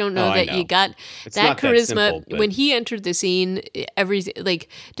 I just don't know that you got that charisma when he entered the scene. Everything, like,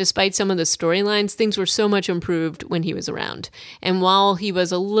 despite some of the storylines, things were so much improved when he was around. And while he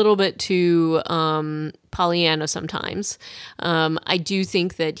was a little bit too Pollyanna sometimes, I do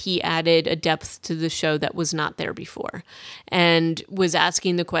think that he added a depth to the show that was not there before, and was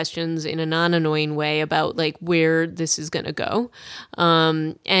asking the questions in a non-annoying way about like where this is going to go.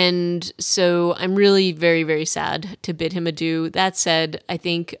 And so I'm really very, very sad to bid him adieu. That said, I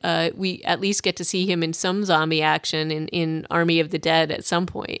think we at least get to see him in some zombie action in Army of the Dead at some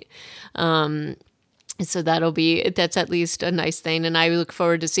point. So that's at least a nice thing. And I look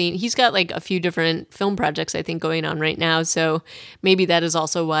forward to seeing, he's got like a few different film projects, I think, going on right now. So maybe that is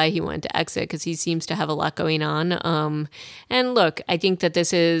also why he wanted to exit, because he seems to have a lot going on. And look, I think that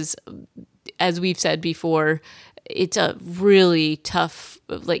this is, as we've said before, it's a really tough,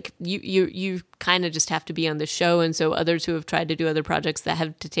 like you kind of just have to be on the show. And so others who have tried to do other projects that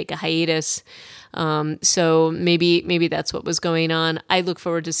have to take a hiatus. So maybe that's what was going on. I look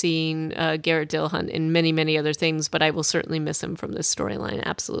forward to seeing Garrett Dillahunt in many, many other things, but I will certainly miss him from this storyline.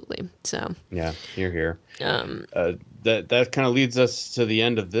 Absolutely. So yeah, here. That kind of leads us to the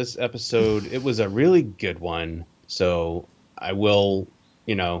end of this episode. It was a really good one. So I will,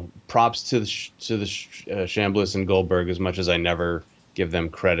 props to the Chambliss and Goldberg, as much as I never give them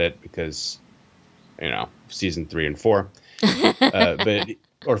credit, because season 3 and 4,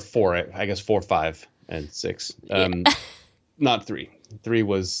 or 4, I guess 4, 5, and 6. Not 3. 3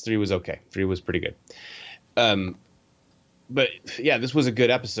 was okay. 3 was pretty good. But yeah, this was a good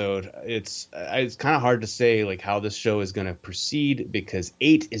episode. It's kind of hard to say like how this show is going to proceed, because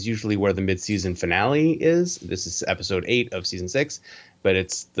 8 is usually where the mid-season finale is. This is episode 8 of season 6, but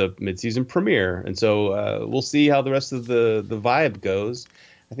it's the mid-season premiere, and so we'll see how the rest of the vibe goes.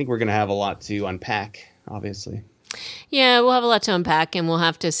 I think we're going to have a lot to unpack, obviously. Yeah, we'll have a lot to unpack, and we'll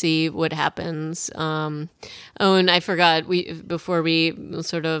have to see what happens. Oh, and I forgot, before we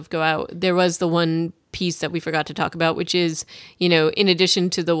sort of go out, there was the one piece that we forgot to talk about, which is, in addition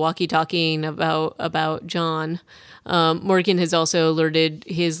to the walkie-talking about John, Morgan has also alerted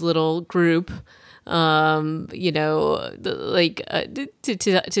his little group, to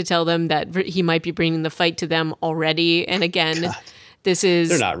tell them that he might be bringing the fight to them already. And again, God.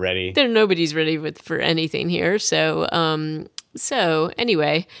 They're not ready. Nobody's ready for anything here. So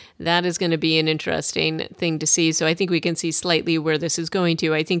anyway, that is going to be an interesting thing to see. So I think we can see slightly where this is going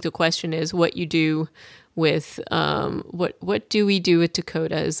to. I think the question is what you do with what do we do with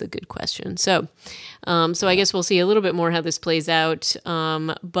Dakota is a good question. So I guess we'll see a little bit more how this plays out.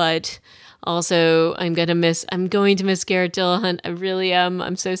 But also, I'm going to miss Garrett Dillahunt. I really am.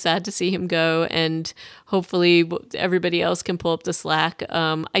 I'm so sad to see him go, and hopefully everybody else can pull up the slack.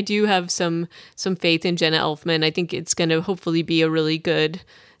 I do have some faith in Jenna Elfman. I think it's going to hopefully be a really good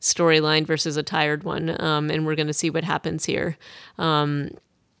storyline versus a tired one, and we're going to see what happens here.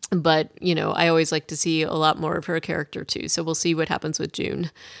 But, I always like to see a lot more of her character too. So we'll see what happens with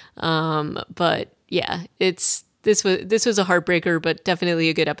June. But yeah, this was a heartbreaker, but definitely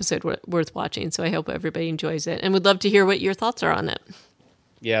a good episode worth watching. So I hope everybody enjoys it, and would love to hear what your thoughts are on it.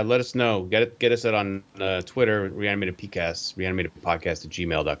 Yeah, let us know. Get us on Twitter,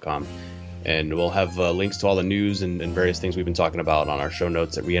 reanimatedpodcast@gmail.com. And we'll have links to all the news and various things we've been talking about on our show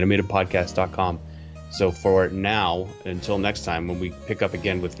notes at reanimatedpodcast.com. So for now, until next time, when we pick up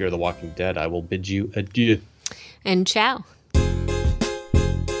again with Fear the Walking Dead, I will bid you adieu. And ciao.